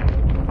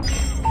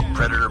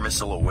 Predator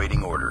missile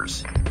awaiting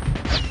orders.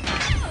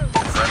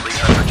 Friendly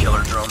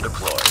hunter-killer drone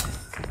deployed.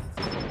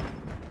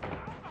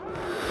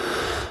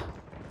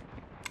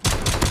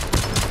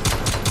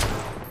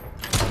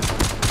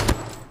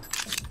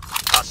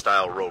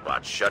 Hostile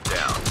robot shut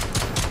down.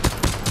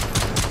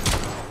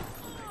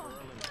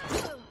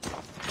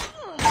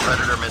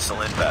 Predator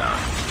missile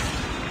inbound.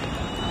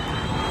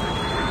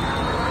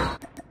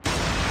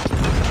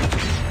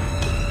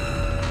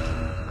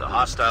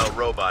 Hostile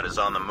robot is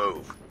on the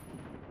move.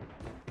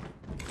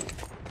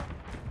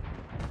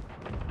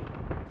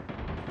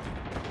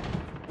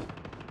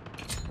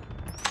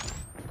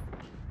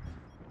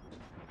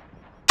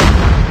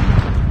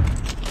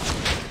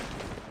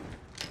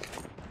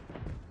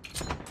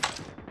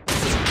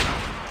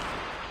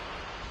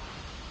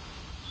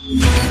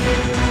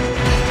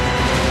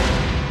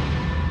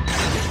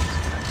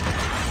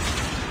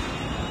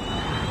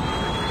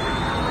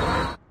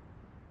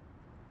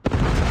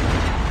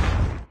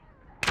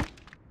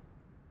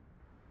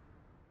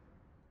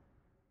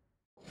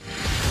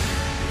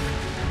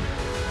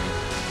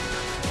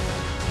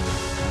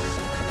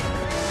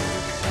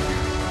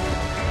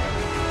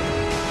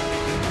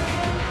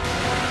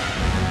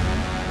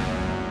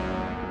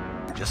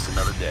 Just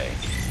another day.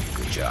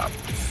 Good job.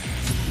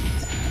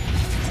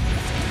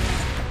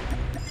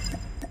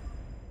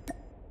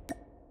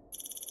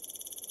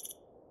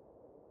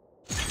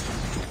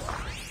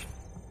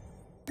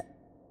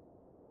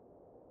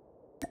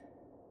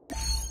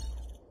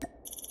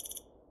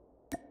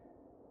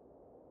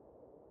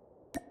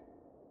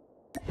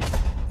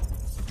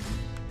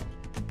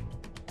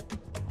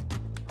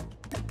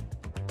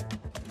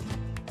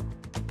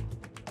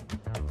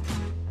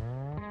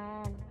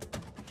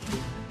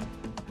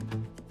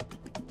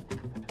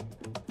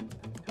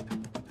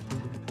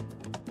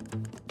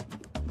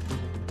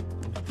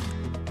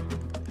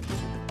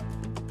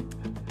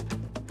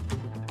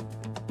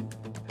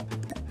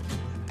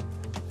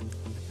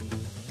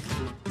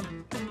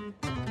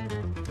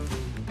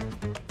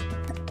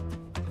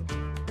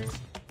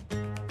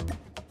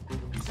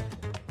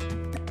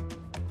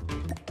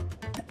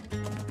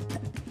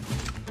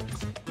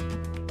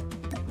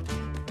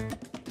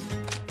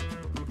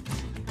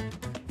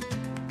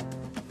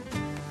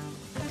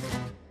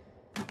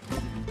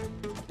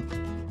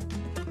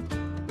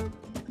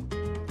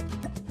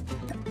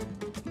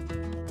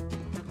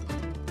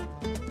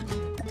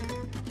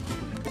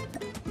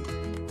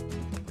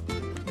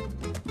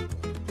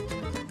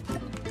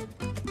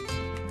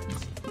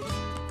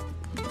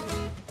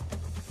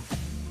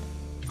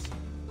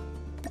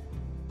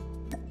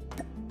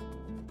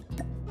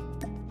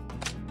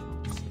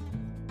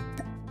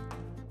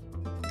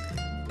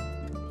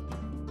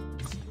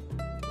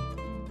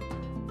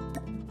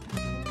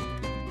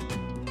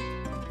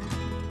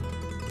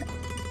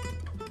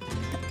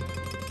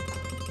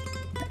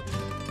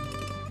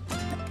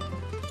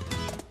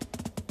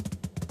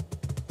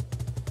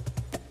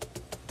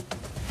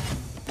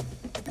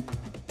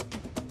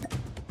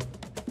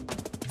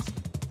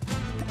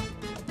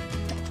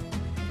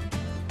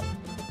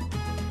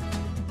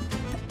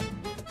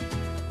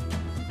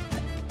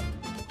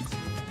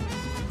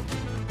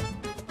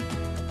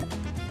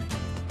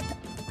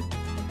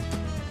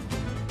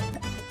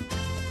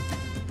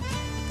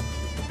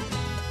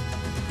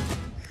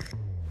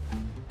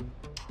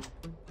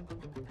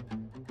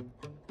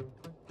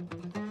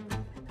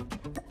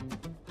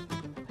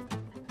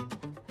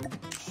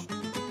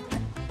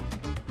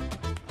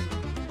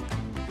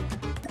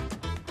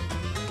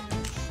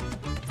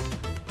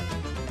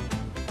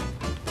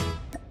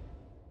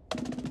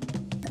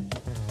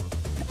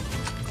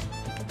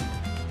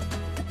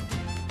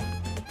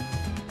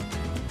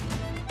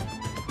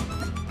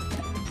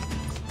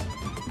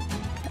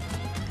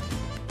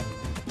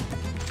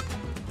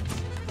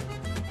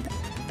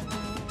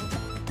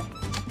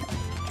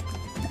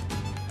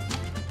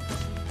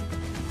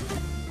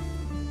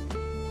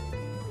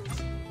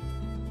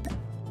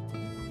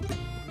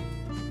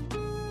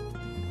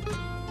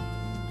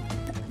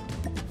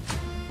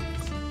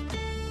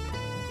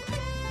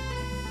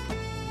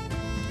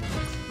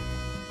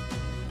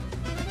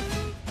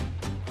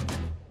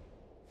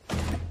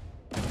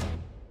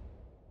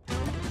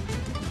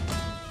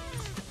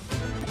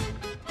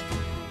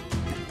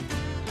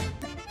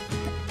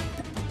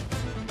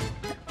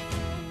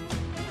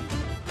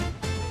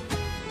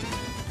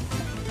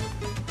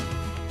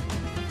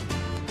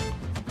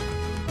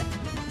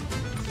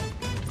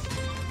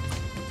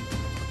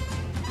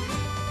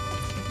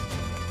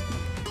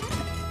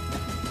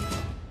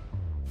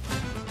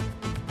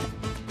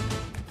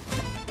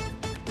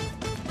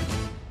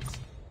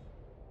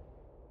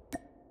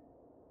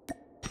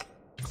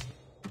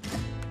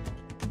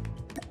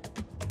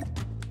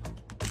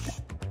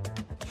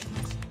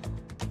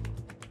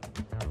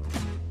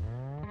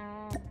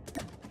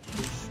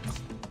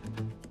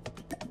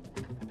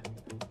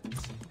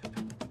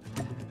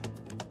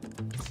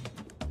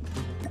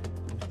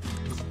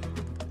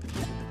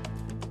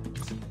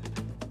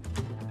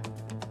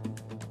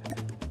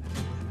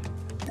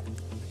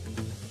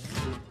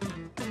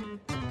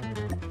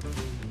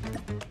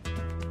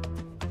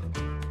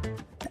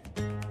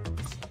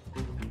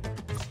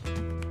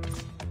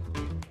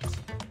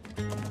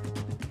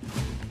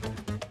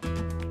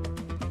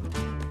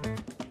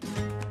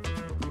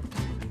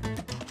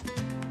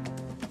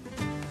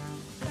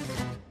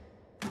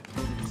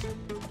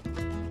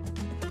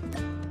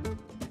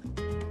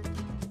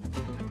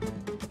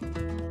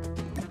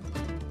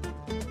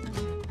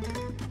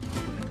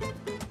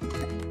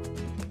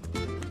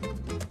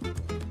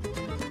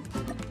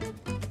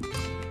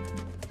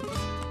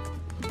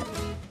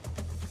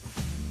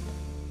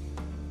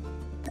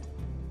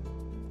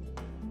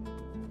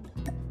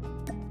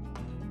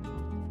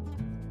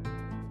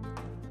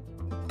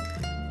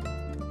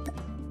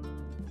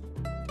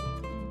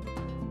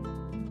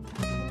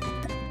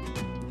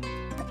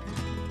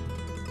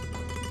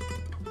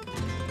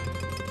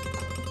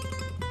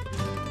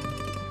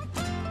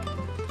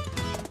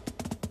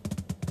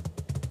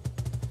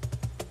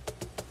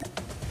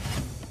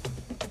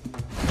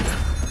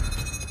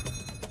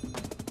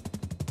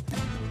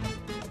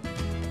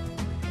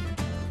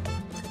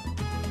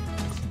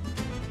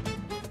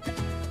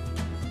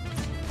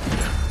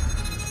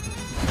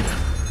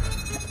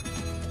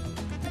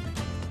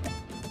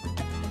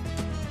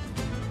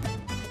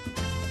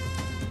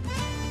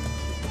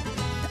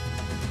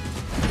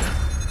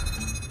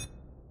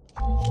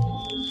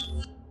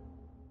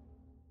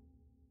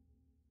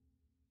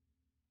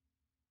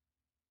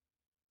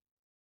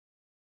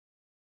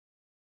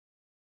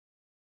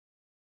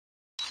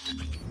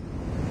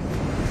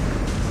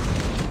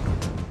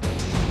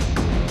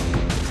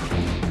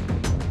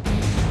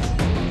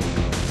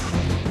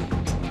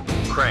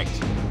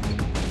 Cranked.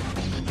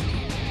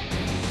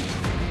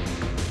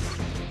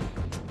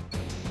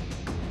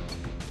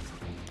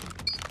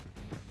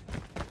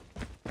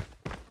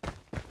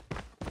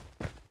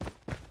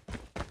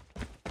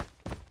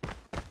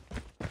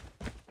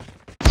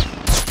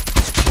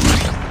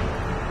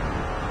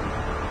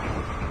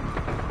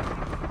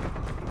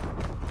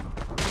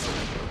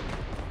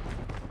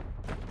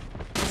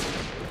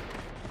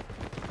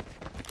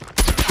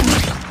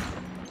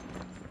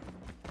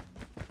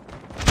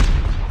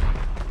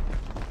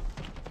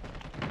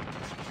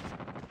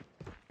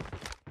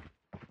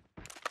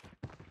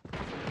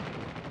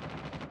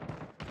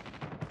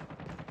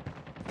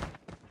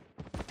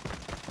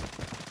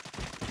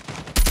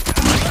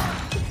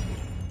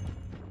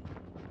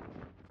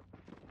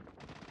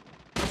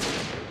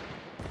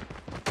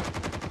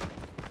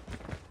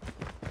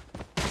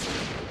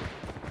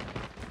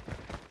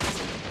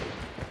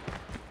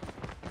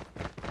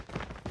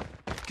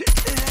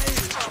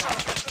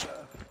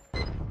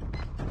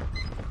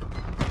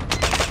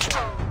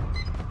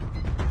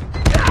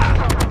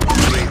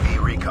 UAV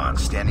recon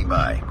standing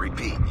by.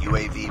 Repeat,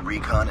 UAV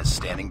recon is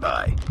standing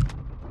by.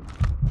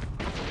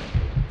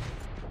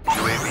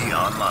 UAV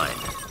online.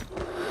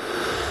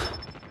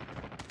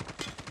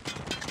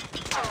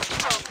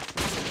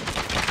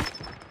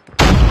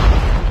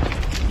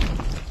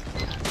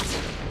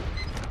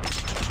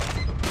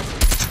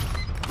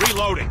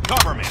 Reloading.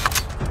 Cover me.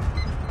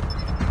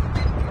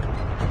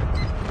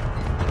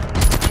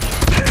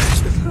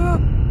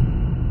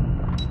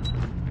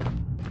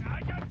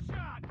 I got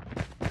shot.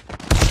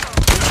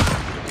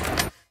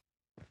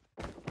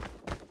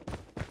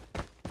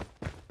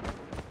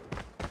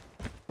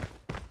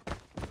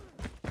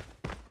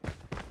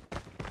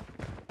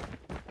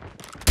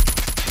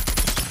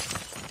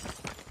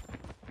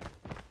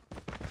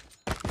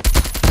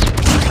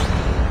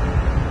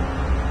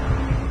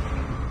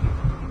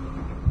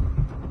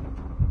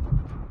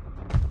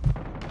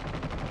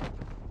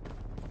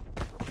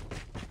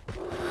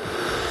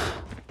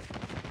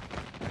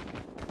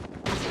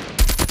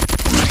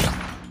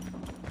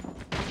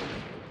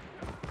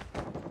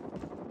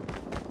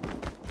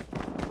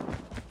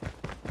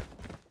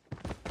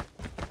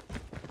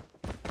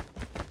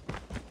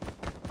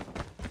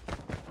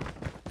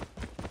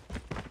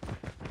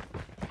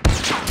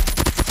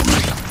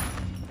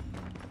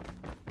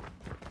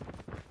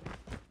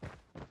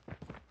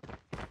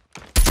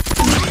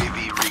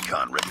 UAV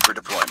recon ready for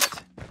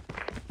deployment.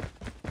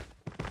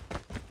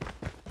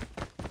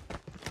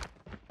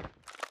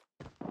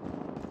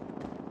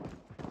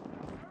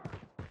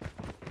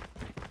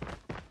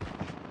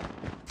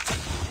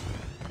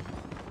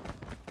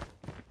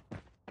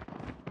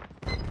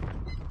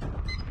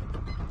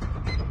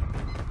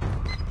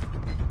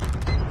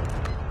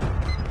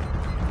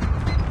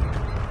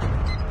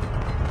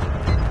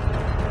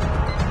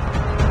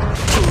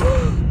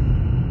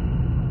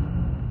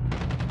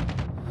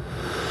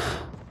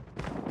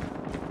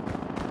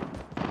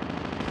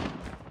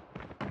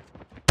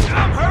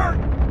 I'm hurt.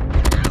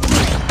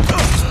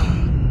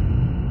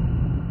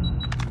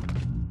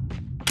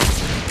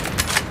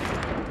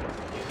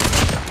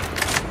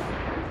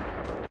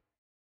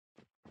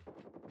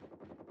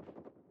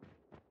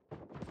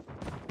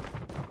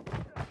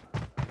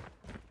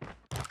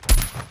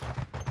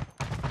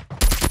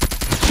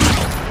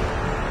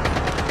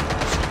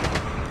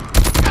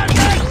 I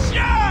got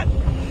shot.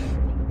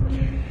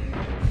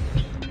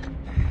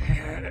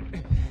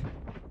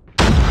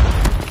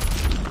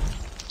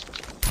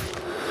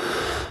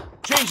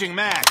 Changing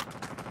mag.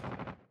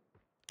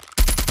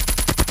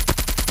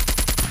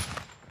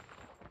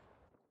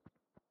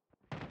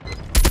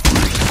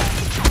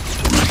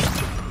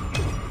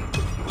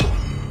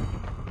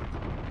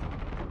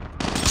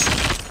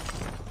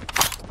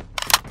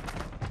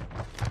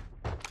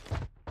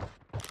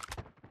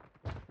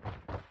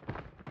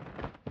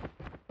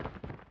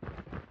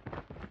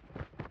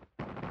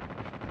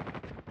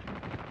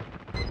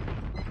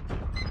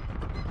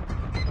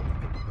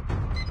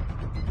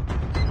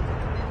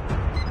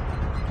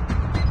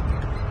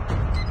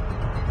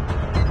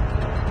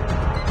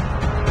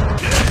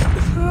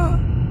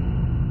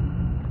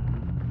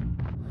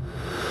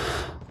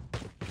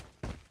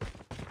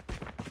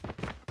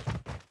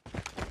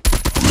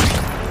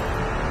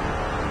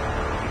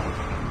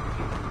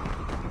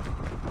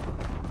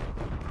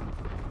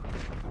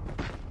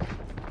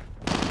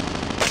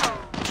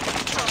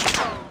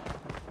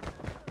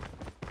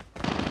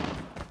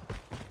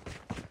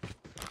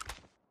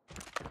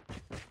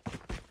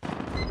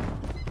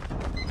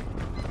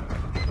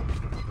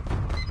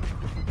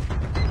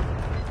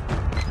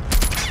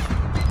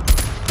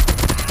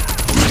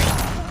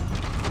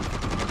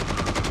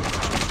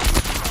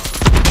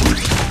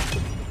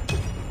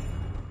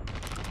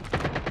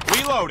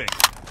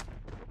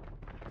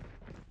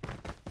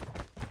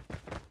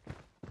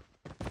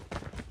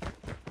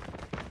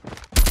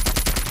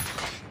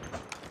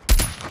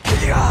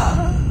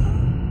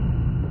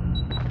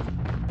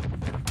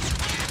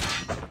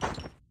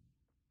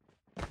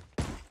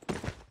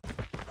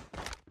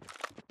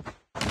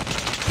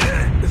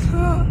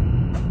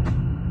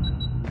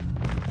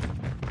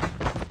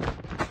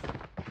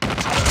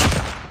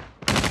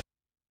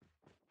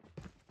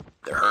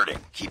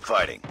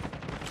 fighting.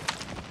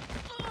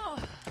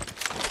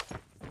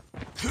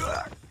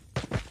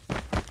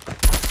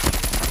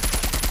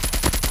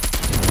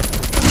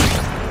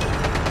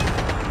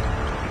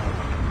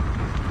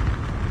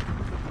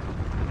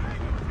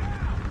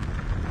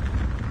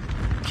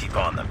 Keep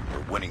on them.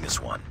 We're winning this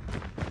one.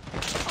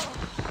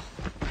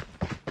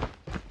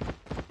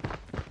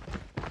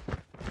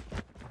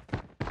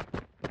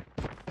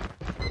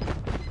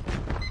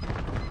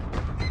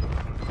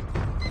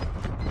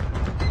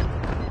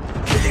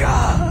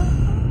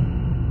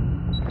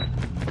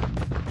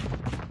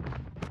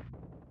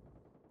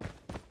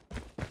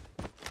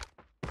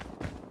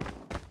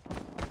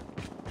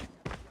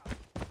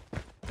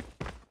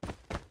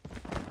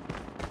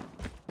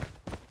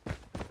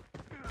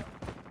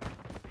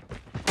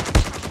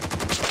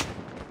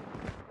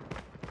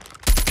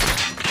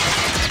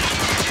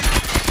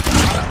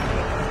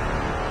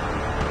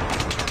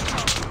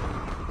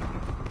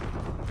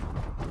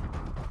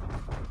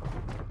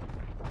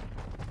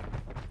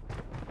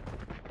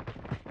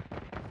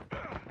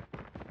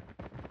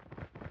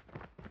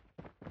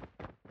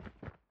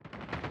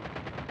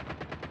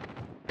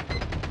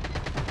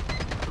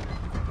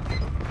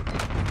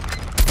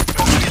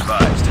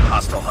 Advised,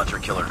 hostile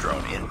hunter-killer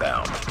drone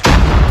inbound.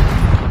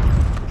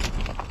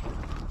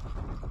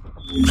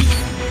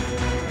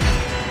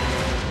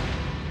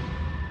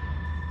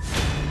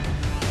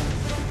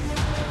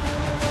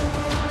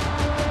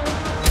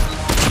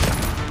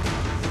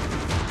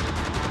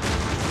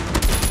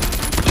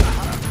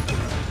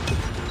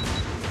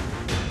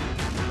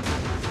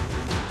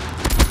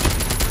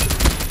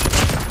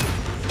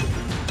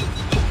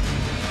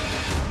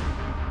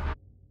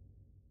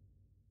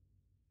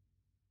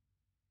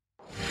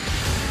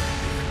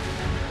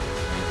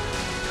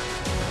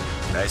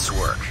 Nice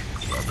work.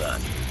 Well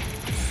done.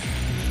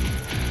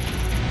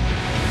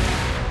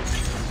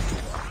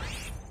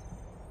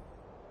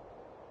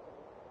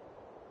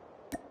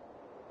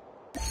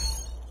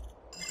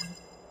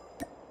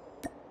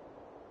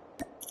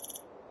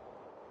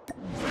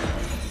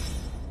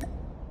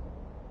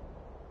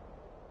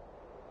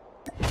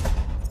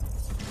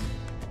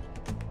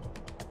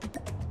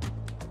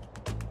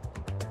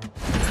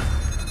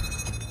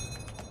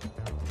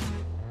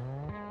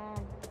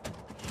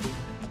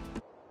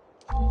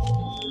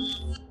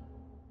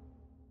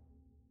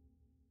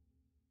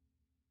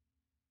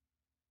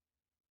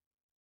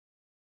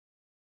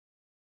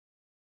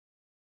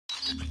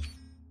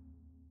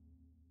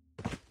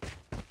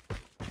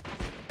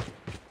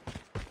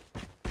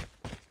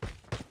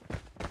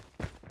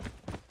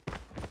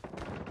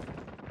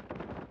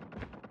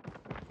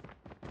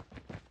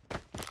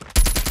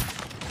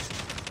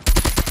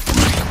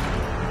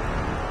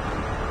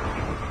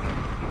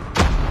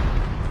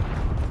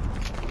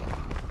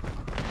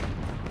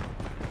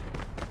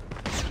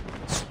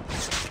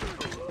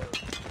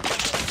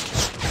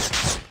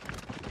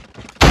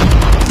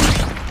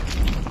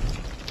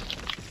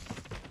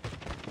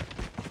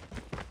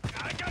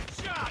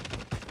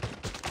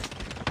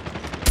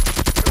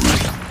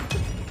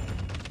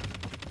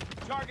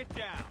 Target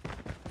down.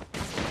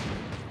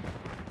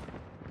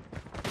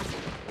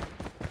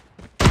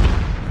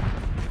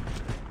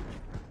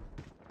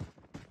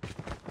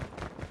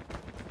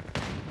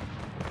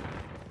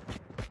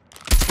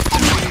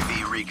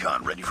 UAV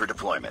recon ready for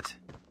deployment.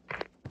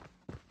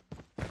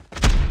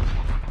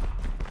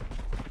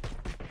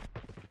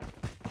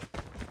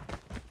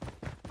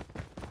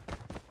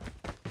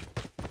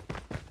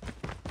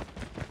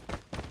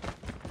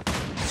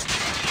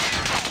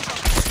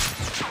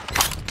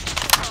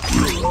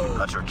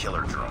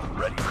 Hunter-killer drone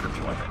ready for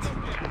deployment.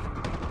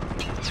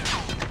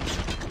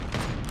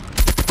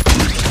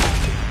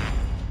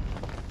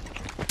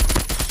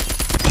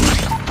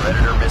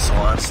 Predator missile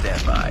on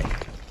standby.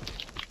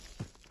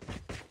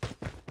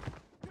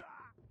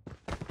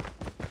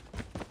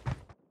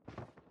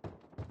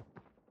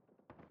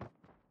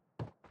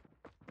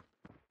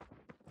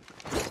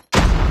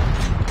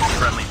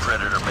 Friendly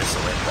Predator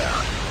missile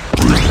inbound.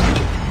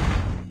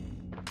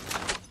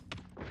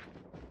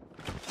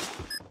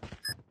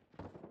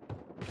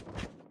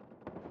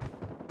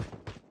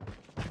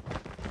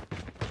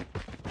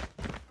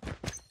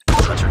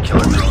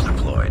 Hunter-killer drone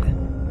deployed.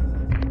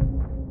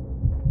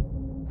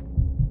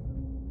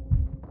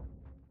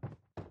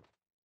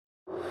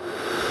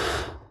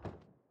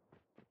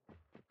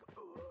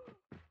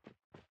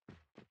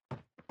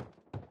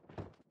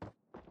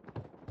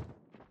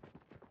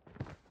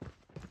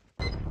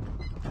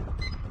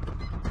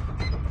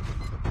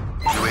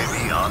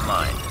 UAV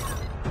online.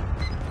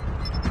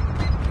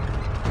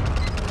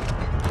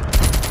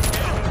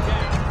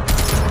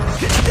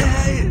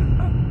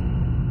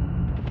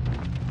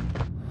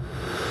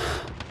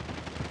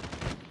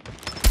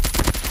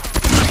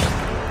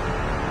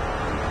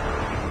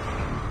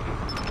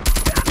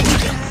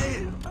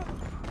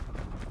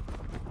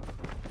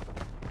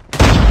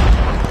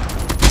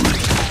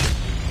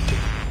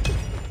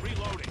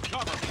 Reloading.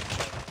 Cover me.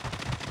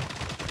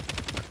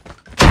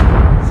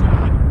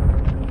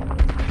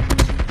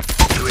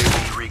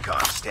 UAV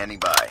recon standing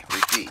by.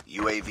 Repeat,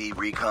 UAV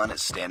recon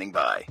is standing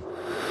by.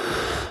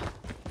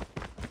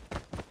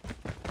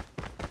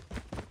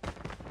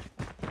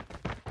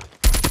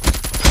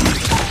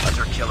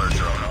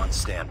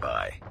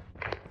 standby.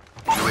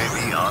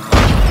 UAV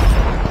online.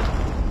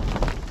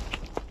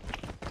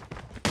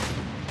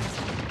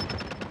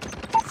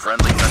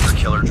 Friendly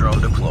hunter-killer drone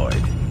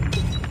deployed.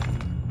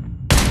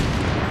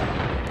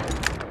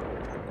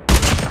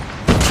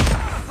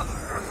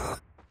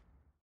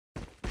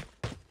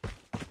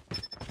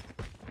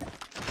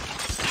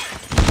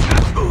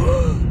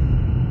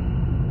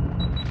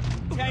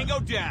 Tango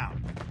down.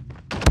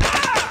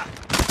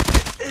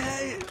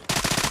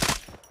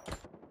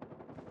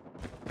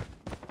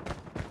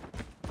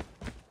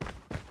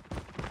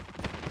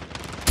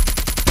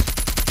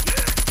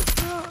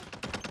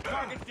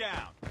 Target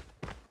down.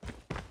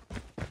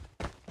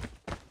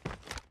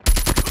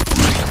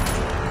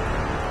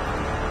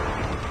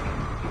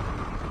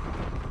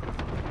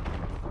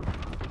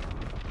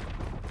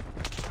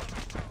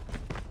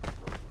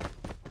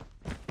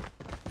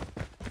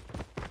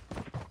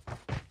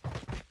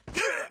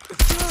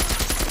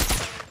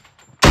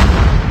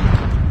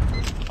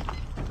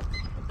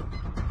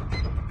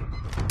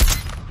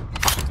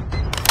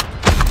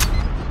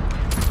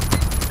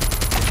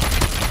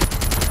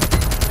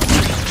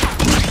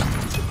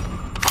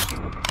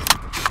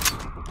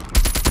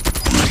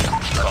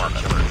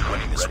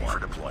 Ready for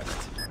deployment.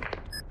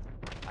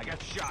 I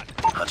got shot.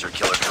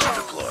 Hunter-killer drone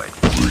deployed.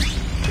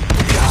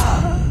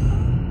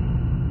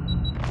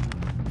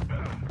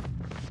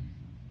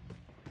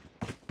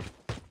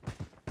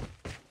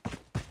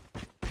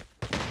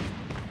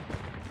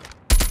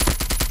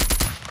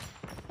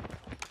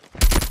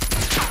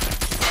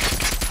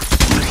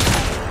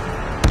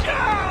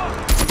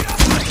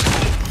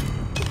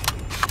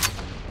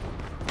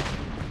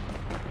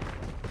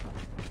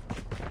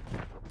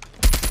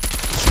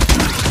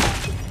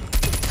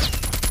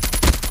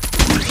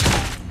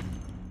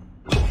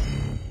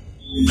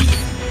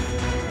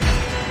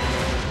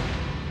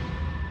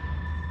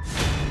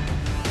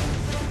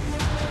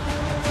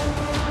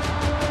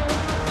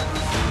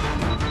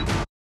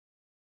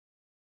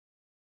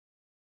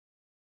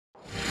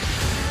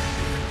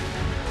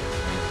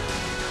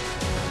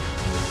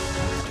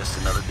 Just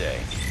another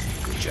day.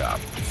 Good job.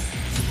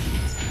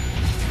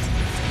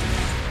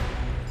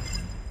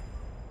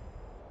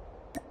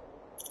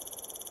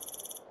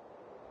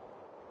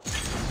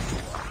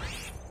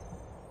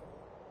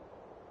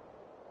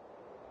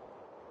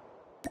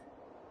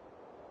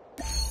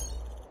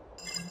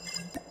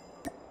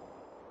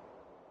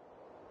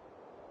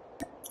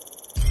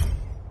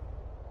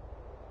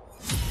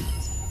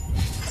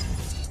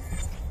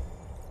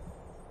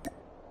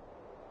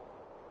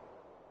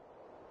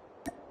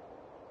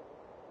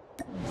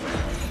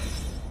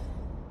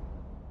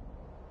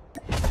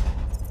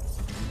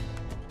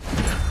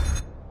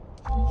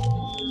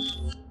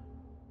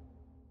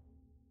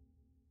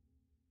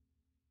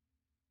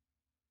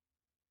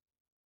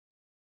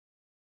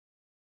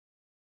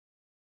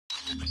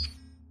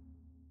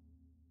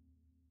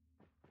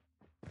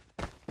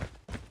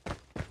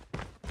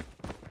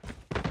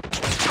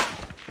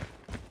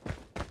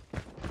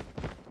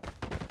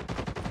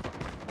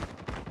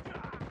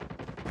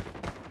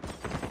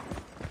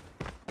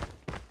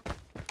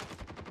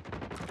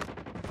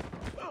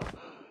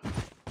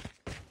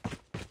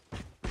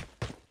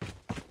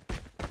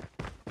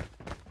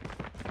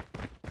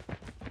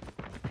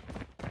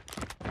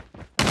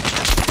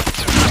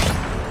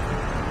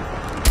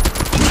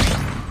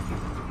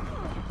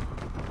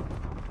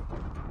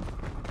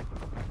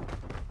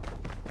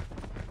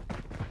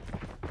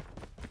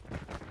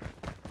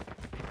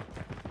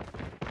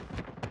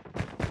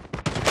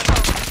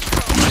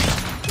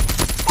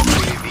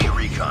 UAV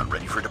recon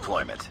ready for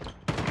deployment.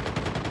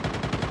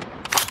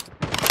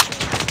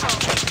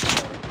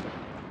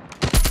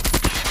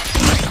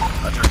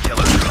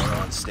 Hunter-killer drone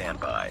on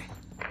standby.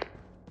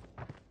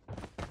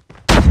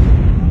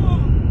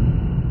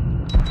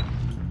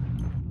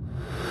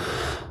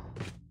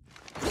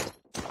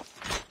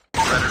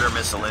 Predator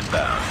missile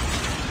inbound.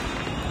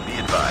 Be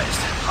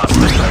advised,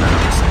 hostile Predator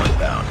missile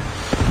inbound.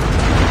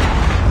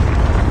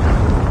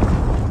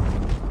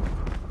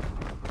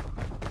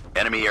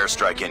 Enemy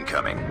airstrike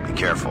incoming. Be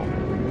careful.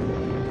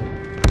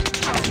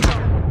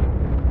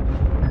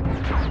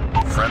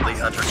 Friendly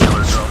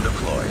hunter-killer drone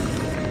deployed.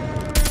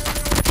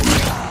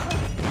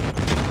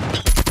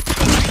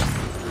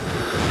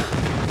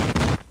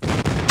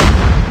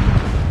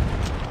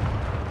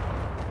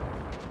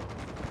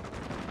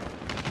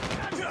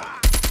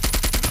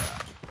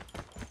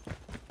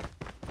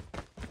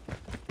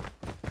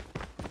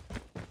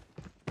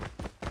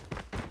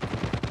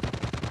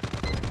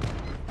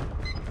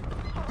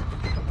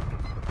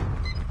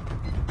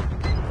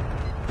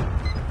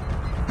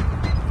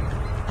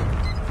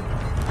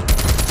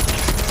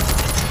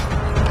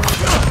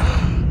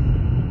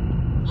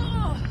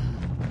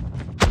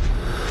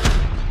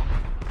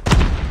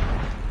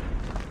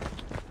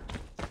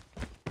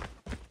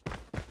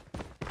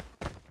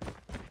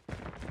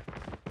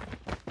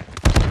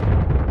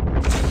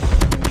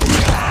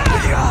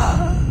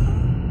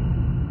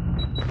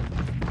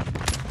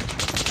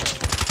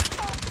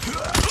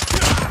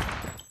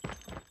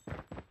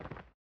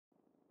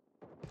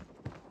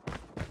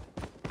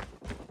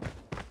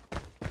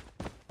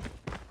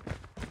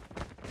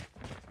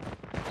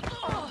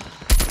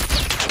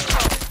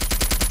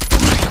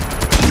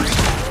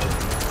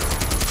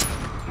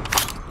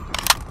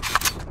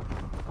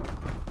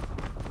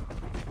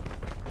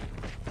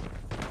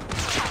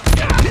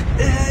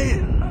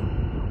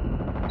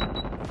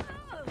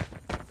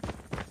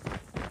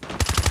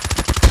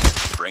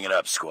 it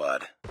up,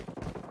 squad.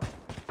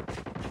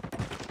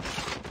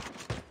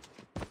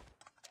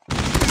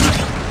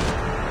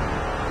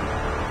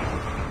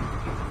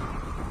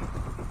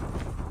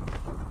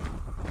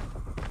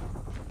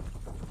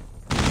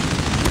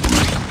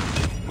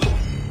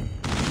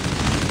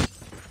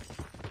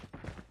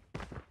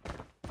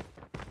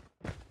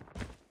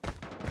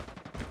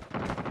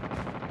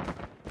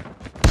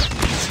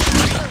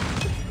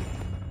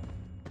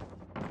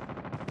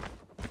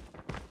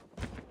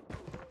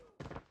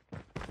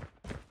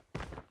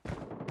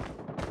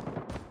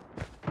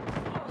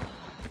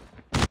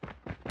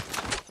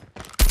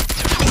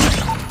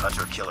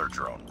 Hunter-killer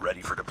drone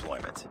ready for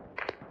deployment.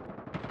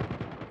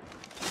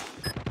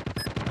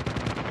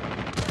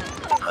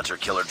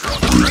 Hunter-killer drone.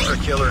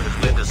 Hunter-killer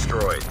has been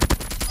destroyed.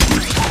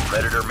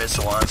 Predator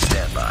missile on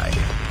standby.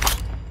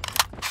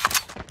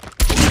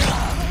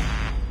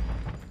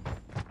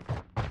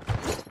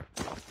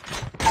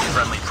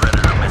 Friendly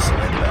Predator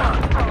missile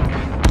inbound.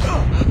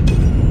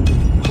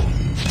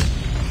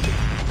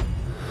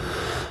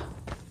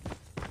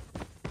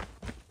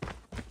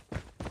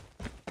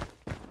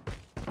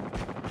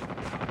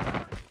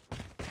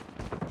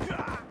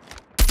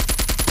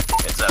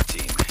 Heads up,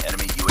 team.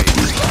 Enemy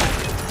UAV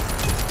spotted.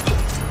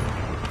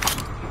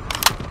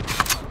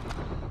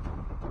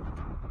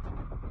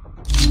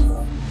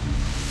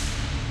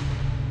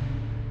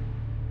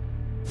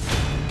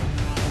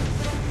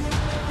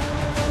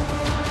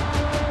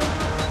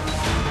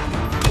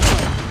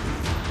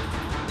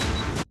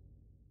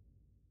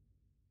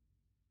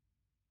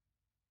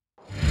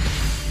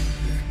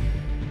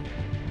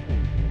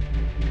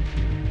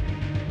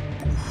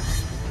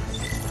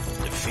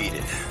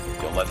 Defeated.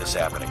 Don't let this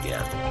happen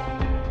again.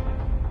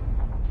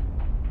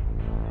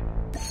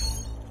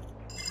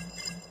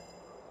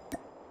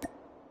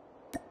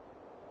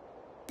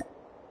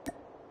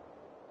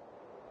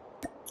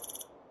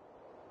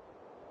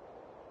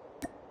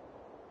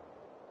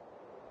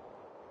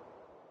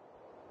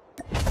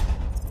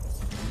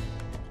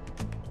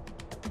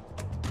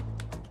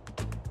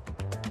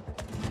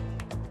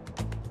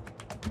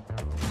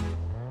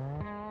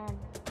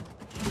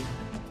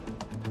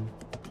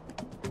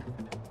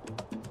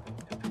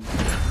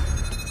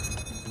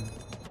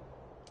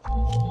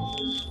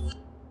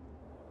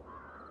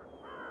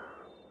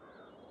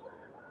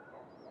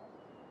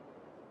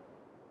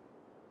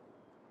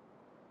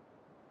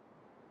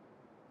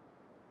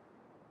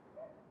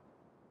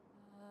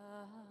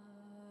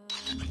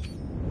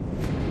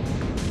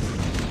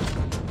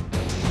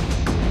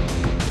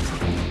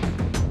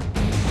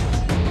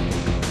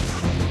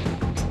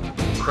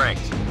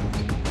 Cranked.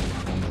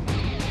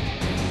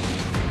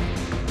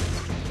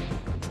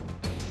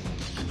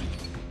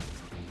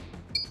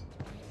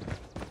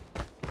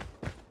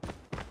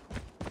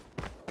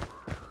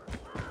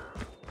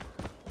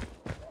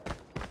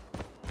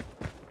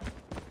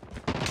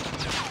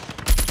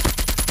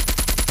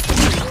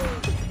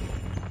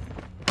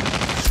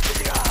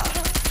 Enemy down.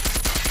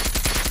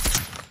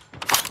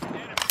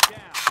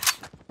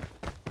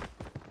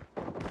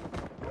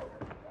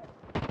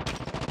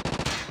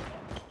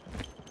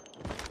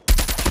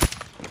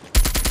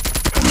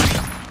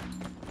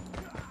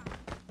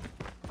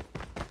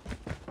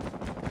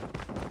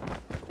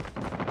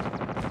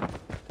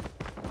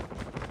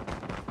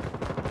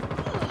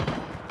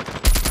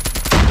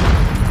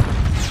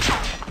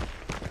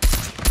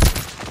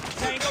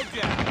 Tango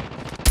down.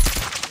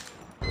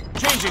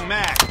 Changing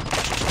mag.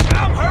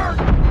 I'm hurt.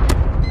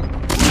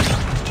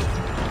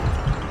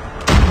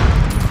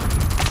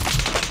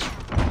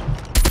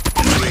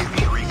 UAV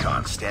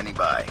recon standing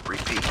by.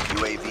 Repeat,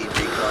 UAV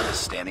recon is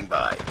standing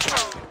by.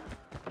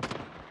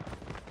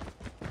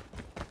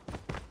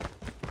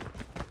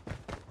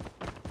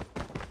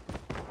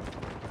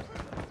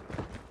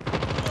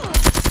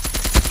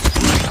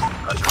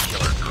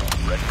 Hunter-killer drone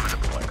ready for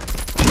deployment.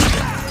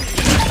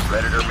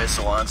 Predator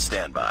missile on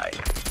standby.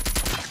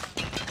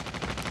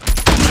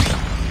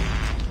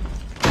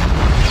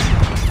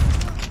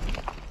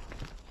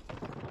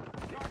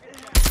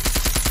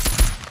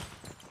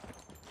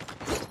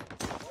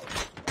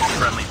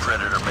 Friendly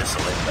Predator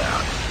missile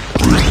inbound.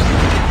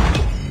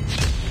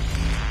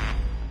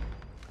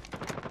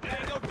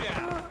 Tango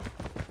down.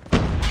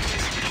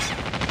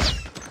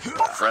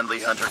 Friendly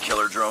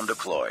Hunter-killer drone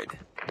deployed.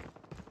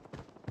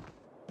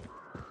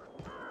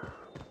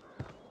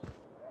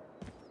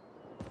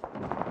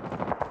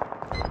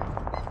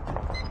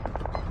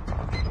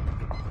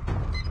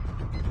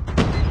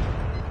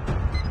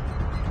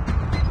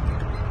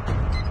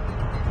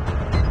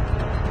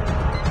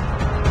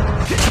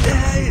 Target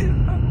down.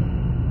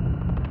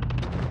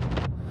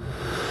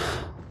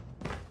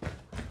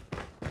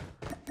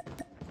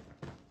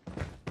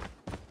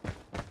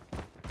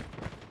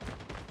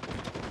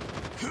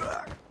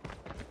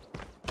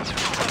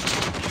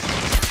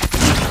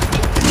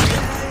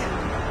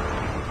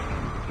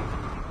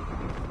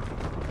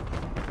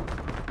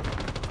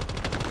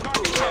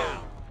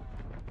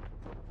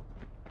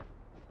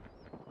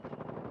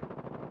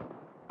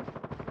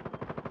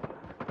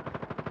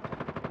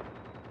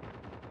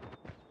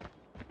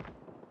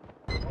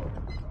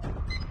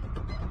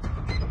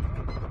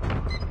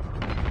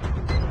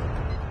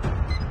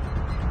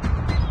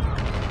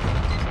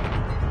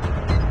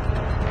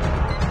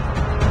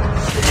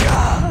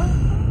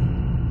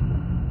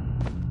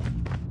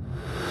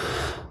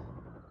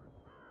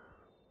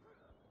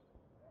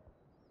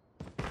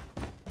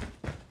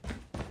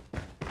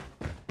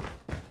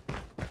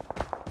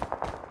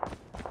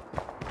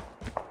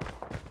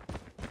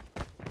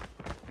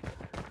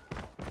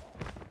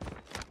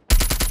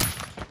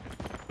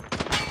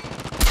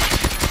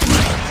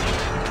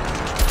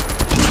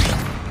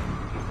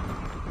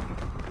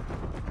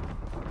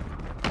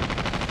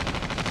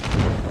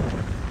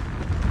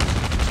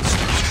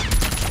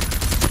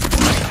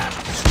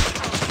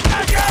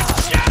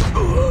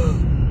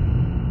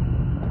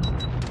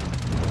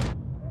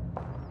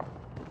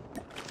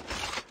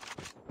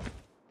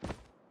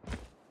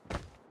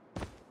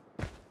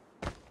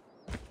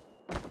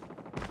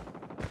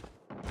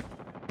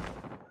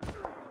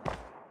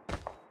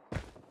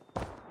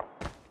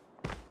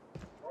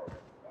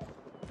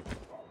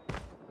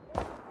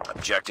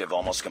 Objective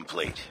almost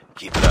complete.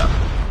 Keep it up.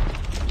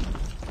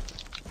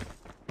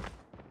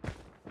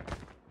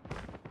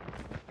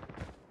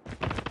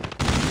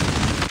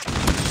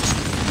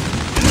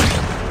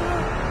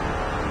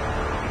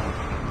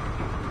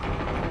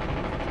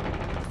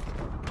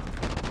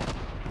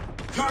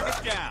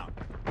 Target down.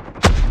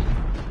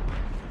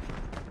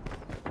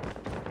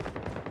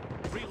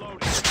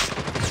 Reloading.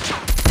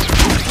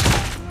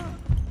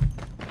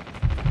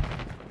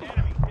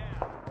 Enemy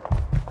down.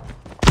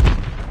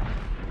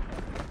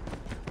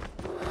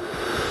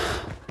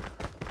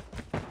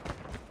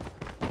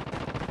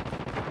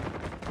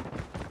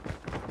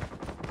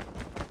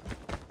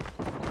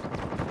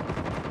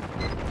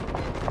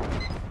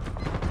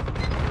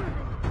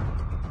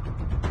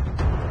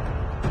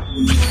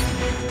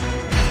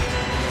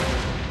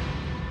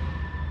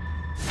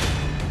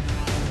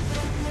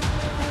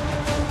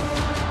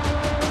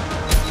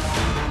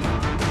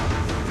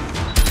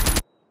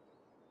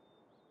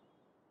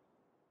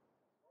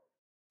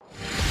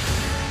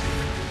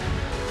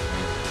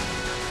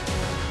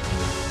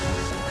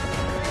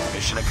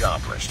 Mission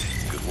accomplished.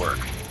 Good work.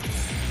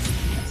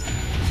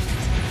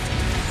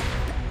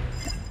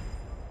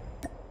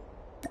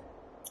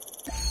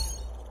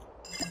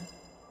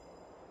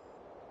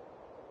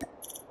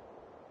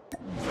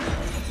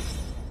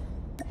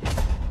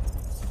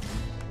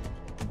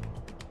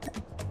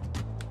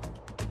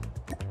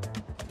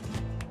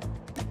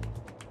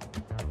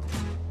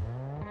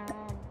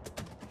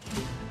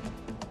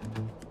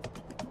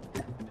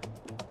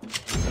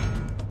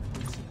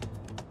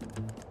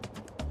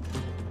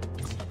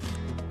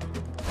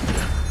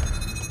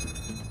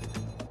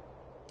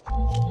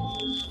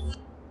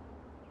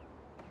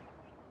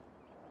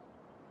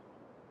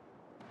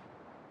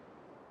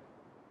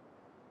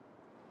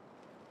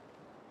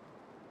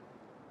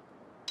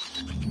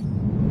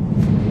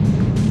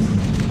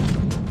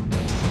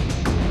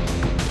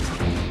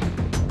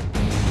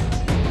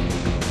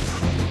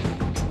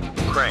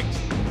 Cranked.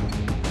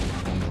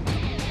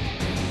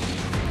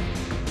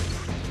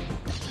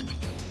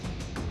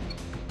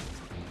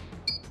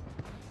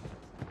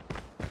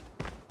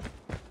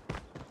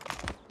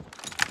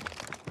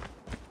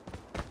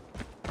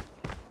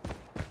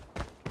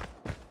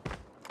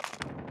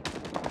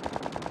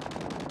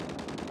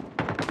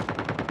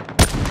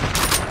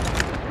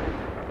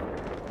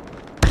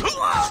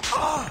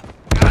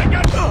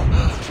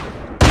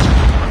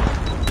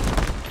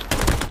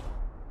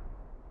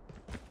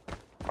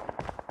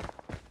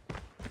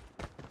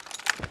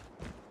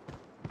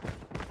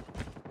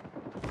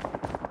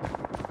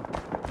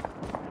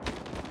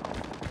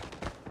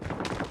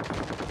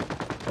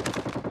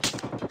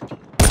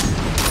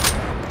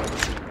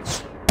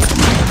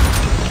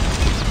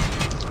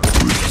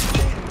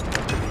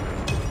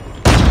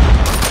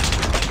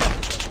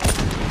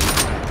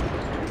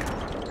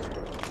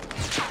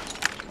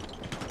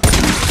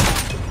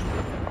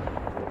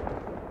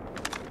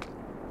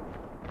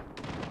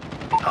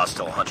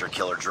 Hostile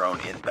hunter-killer drone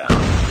inbound.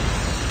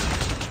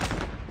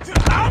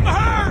 I'm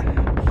hurt!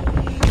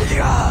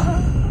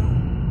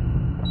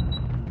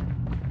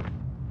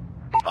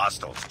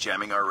 Hostiles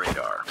jamming our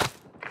radar.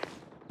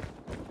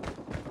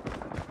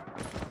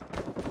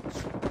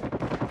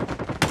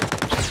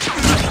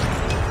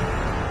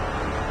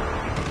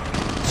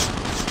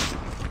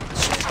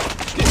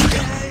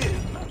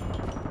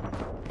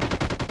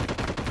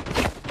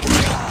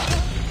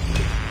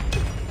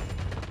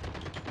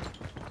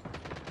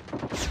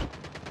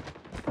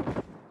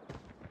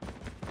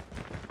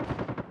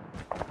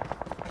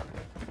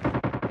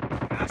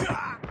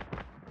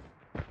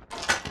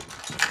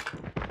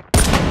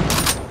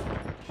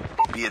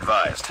 Be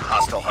advised,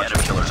 hostile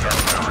hunter-killer drone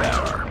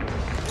inbound.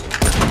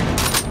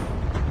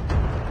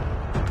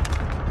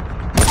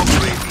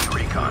 UAV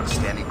recon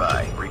standing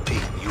by.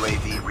 Repeat,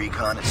 UAV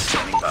recon is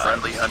standing by.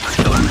 Friendly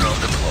hunter-killer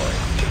drone deployed.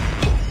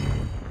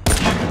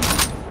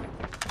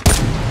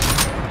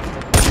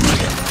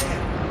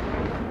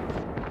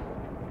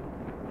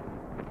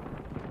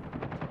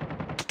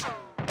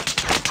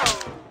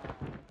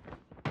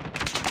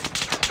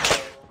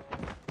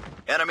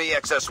 Enemy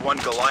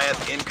XS-1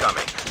 Goliath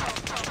incoming.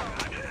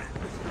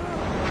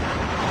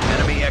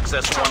 Enemy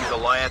XS-1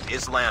 Goliath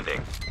is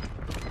landing.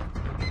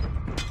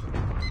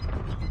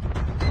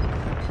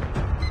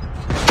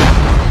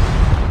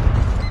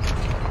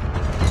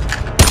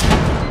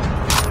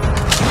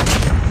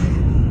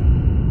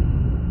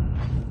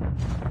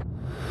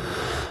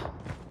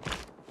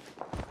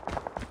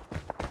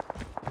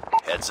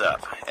 Heads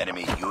up,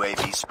 enemy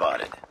UAV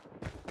spotted.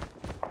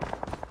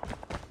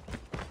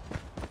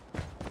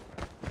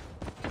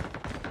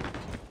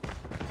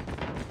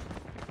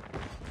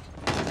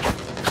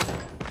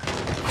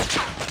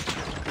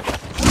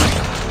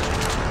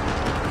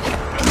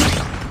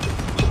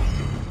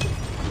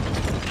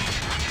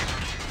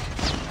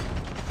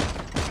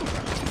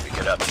 Pick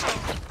it up.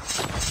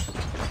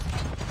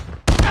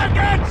 I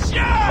got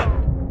shot!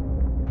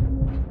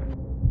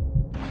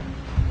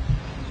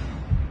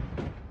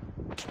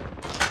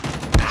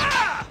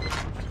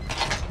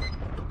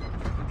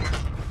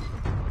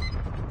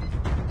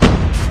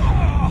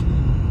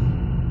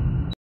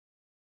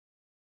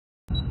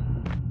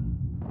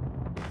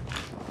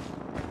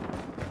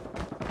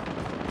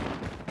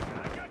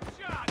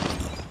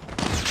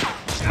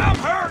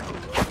 Hurt!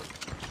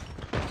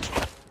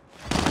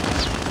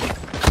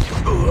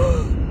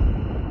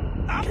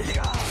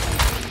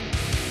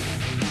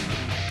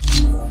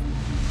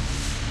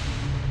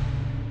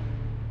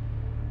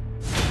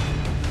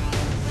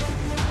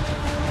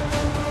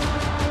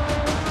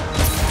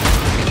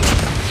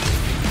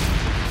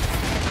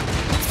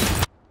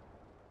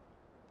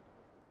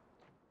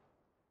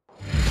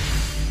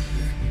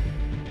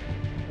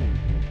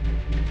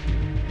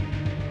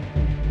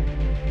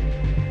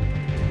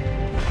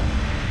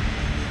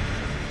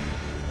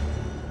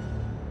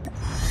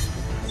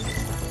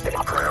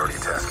 Priority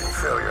tasking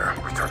failure.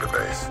 Return to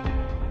base.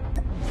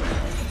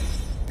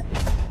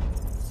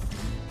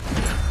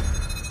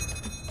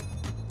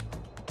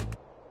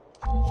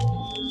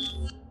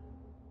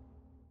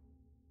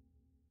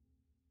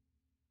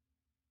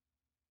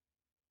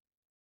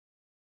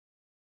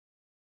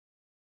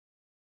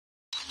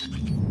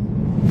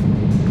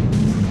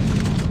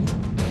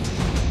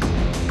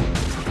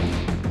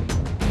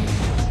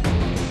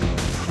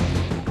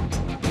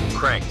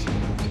 Cranked.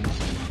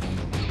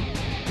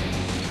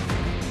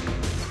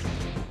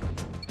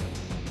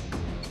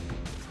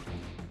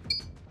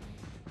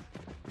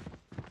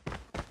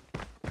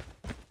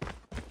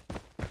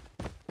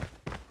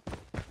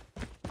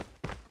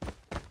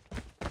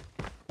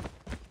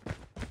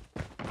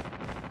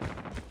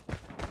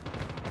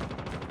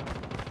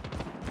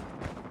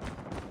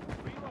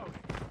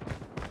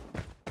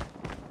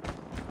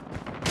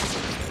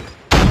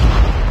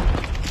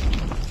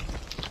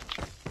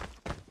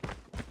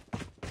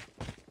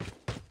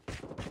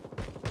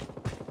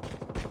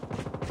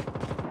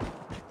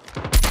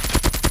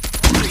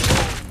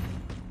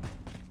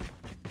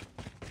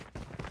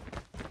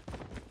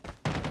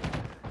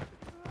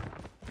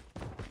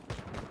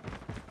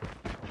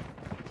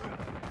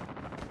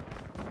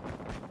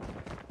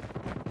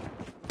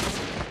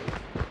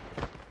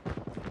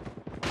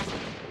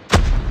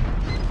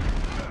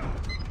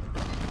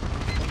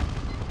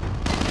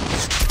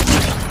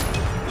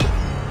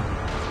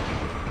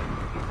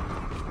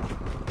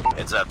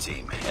 Heads up,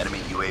 team. Enemy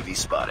UAV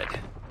spotted.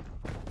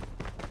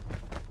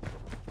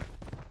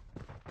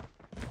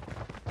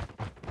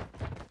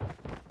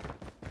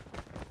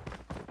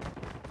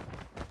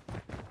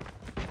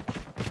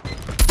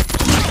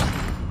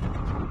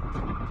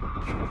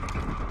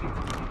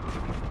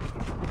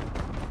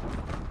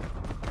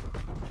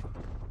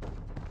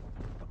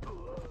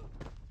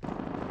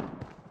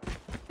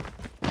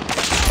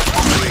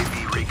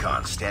 UAV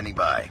recon standing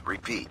by.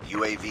 Repeat,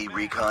 UAV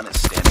recon is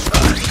standing by.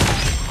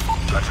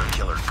 Hunter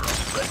killer drone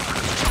ready for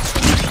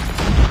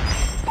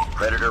deployment.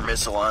 Predator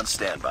missile on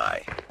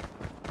standby.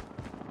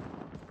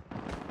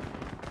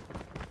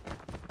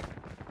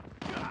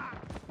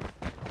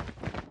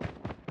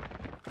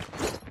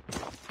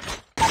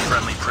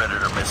 Friendly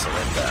Predator missile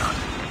inbound.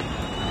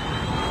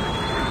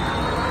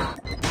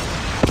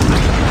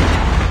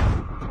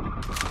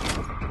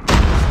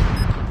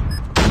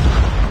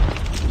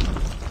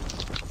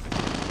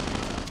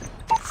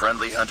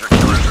 Friendly Hunter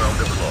killer drone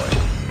deployed.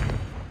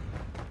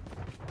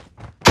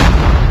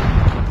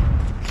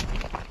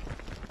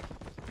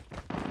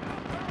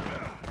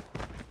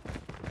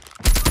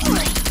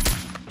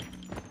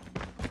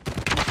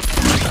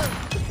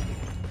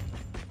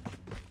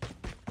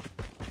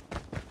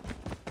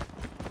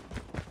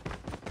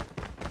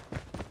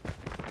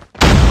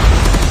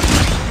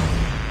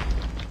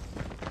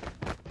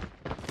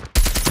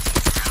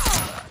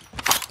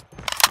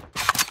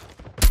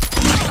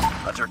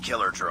 Hunter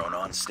killer drone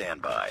on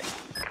standby.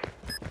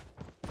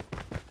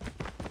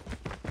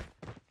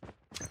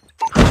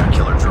 Hunter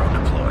killer drone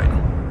deployed.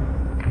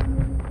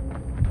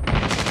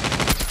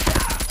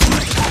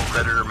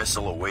 Predator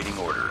missile awaiting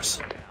orders.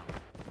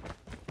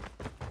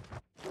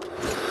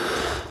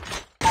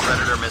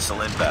 Predator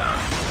missile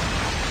inbound.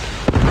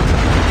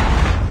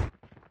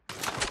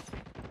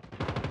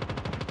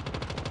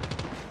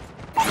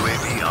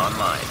 UAV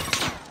online.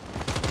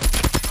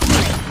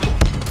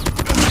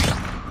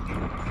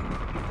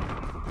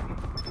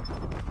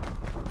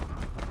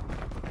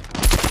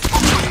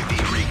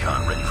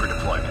 Ready for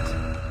deployment.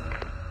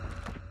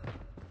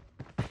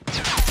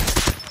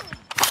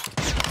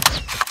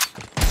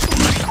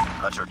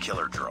 Hunter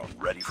killer drone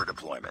ready for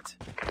deployment.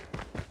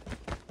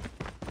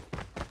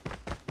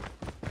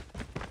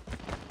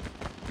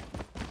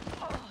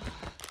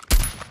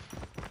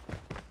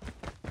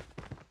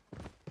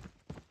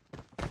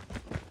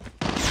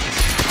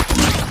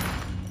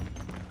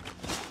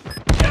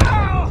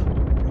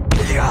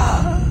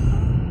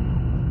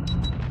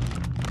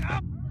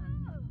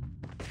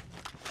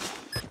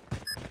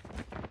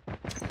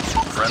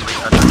 Friendly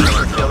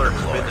Hunter killer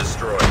has been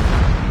destroyed.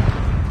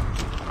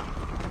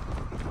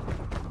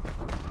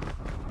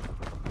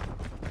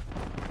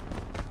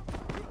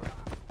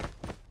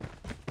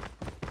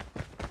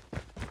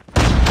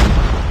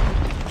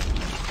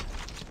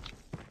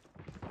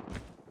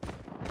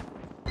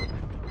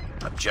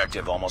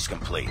 Objective almost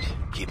complete.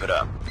 Keep it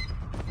up.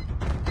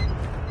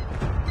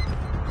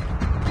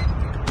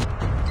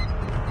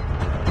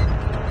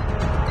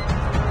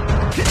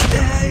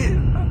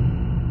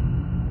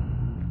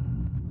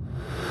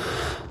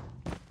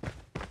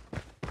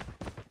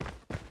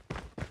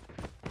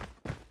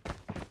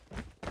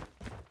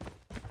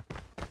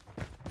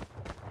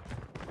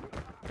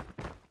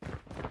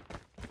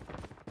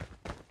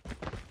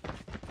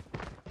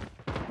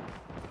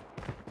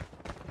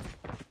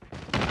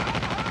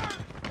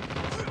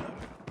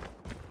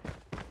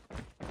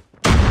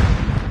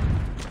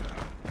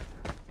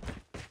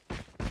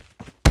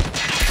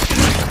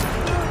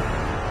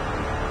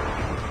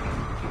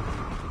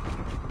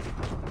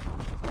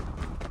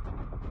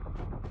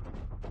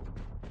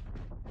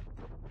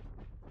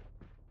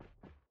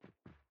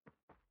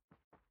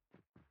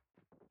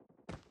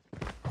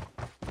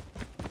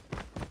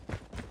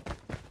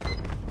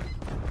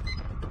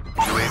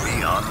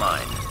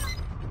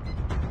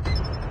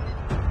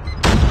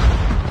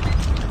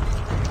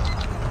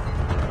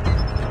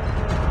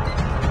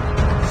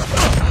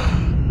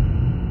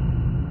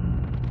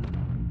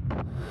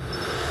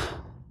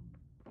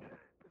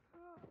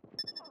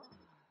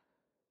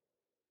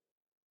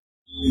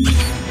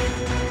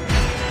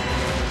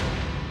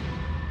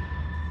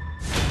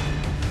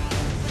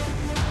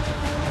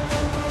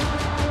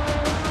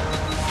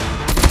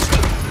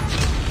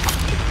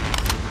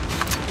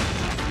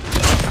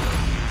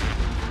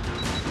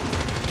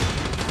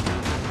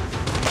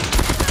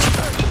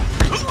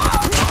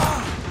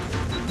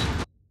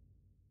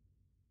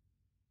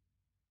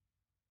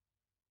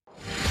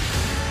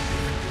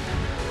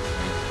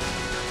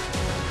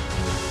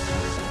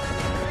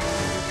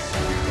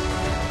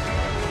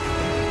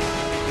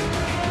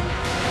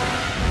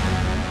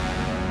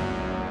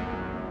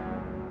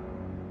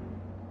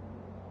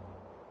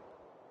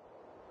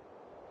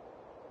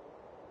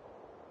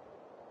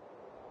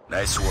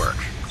 Nice work.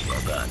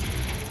 Well done.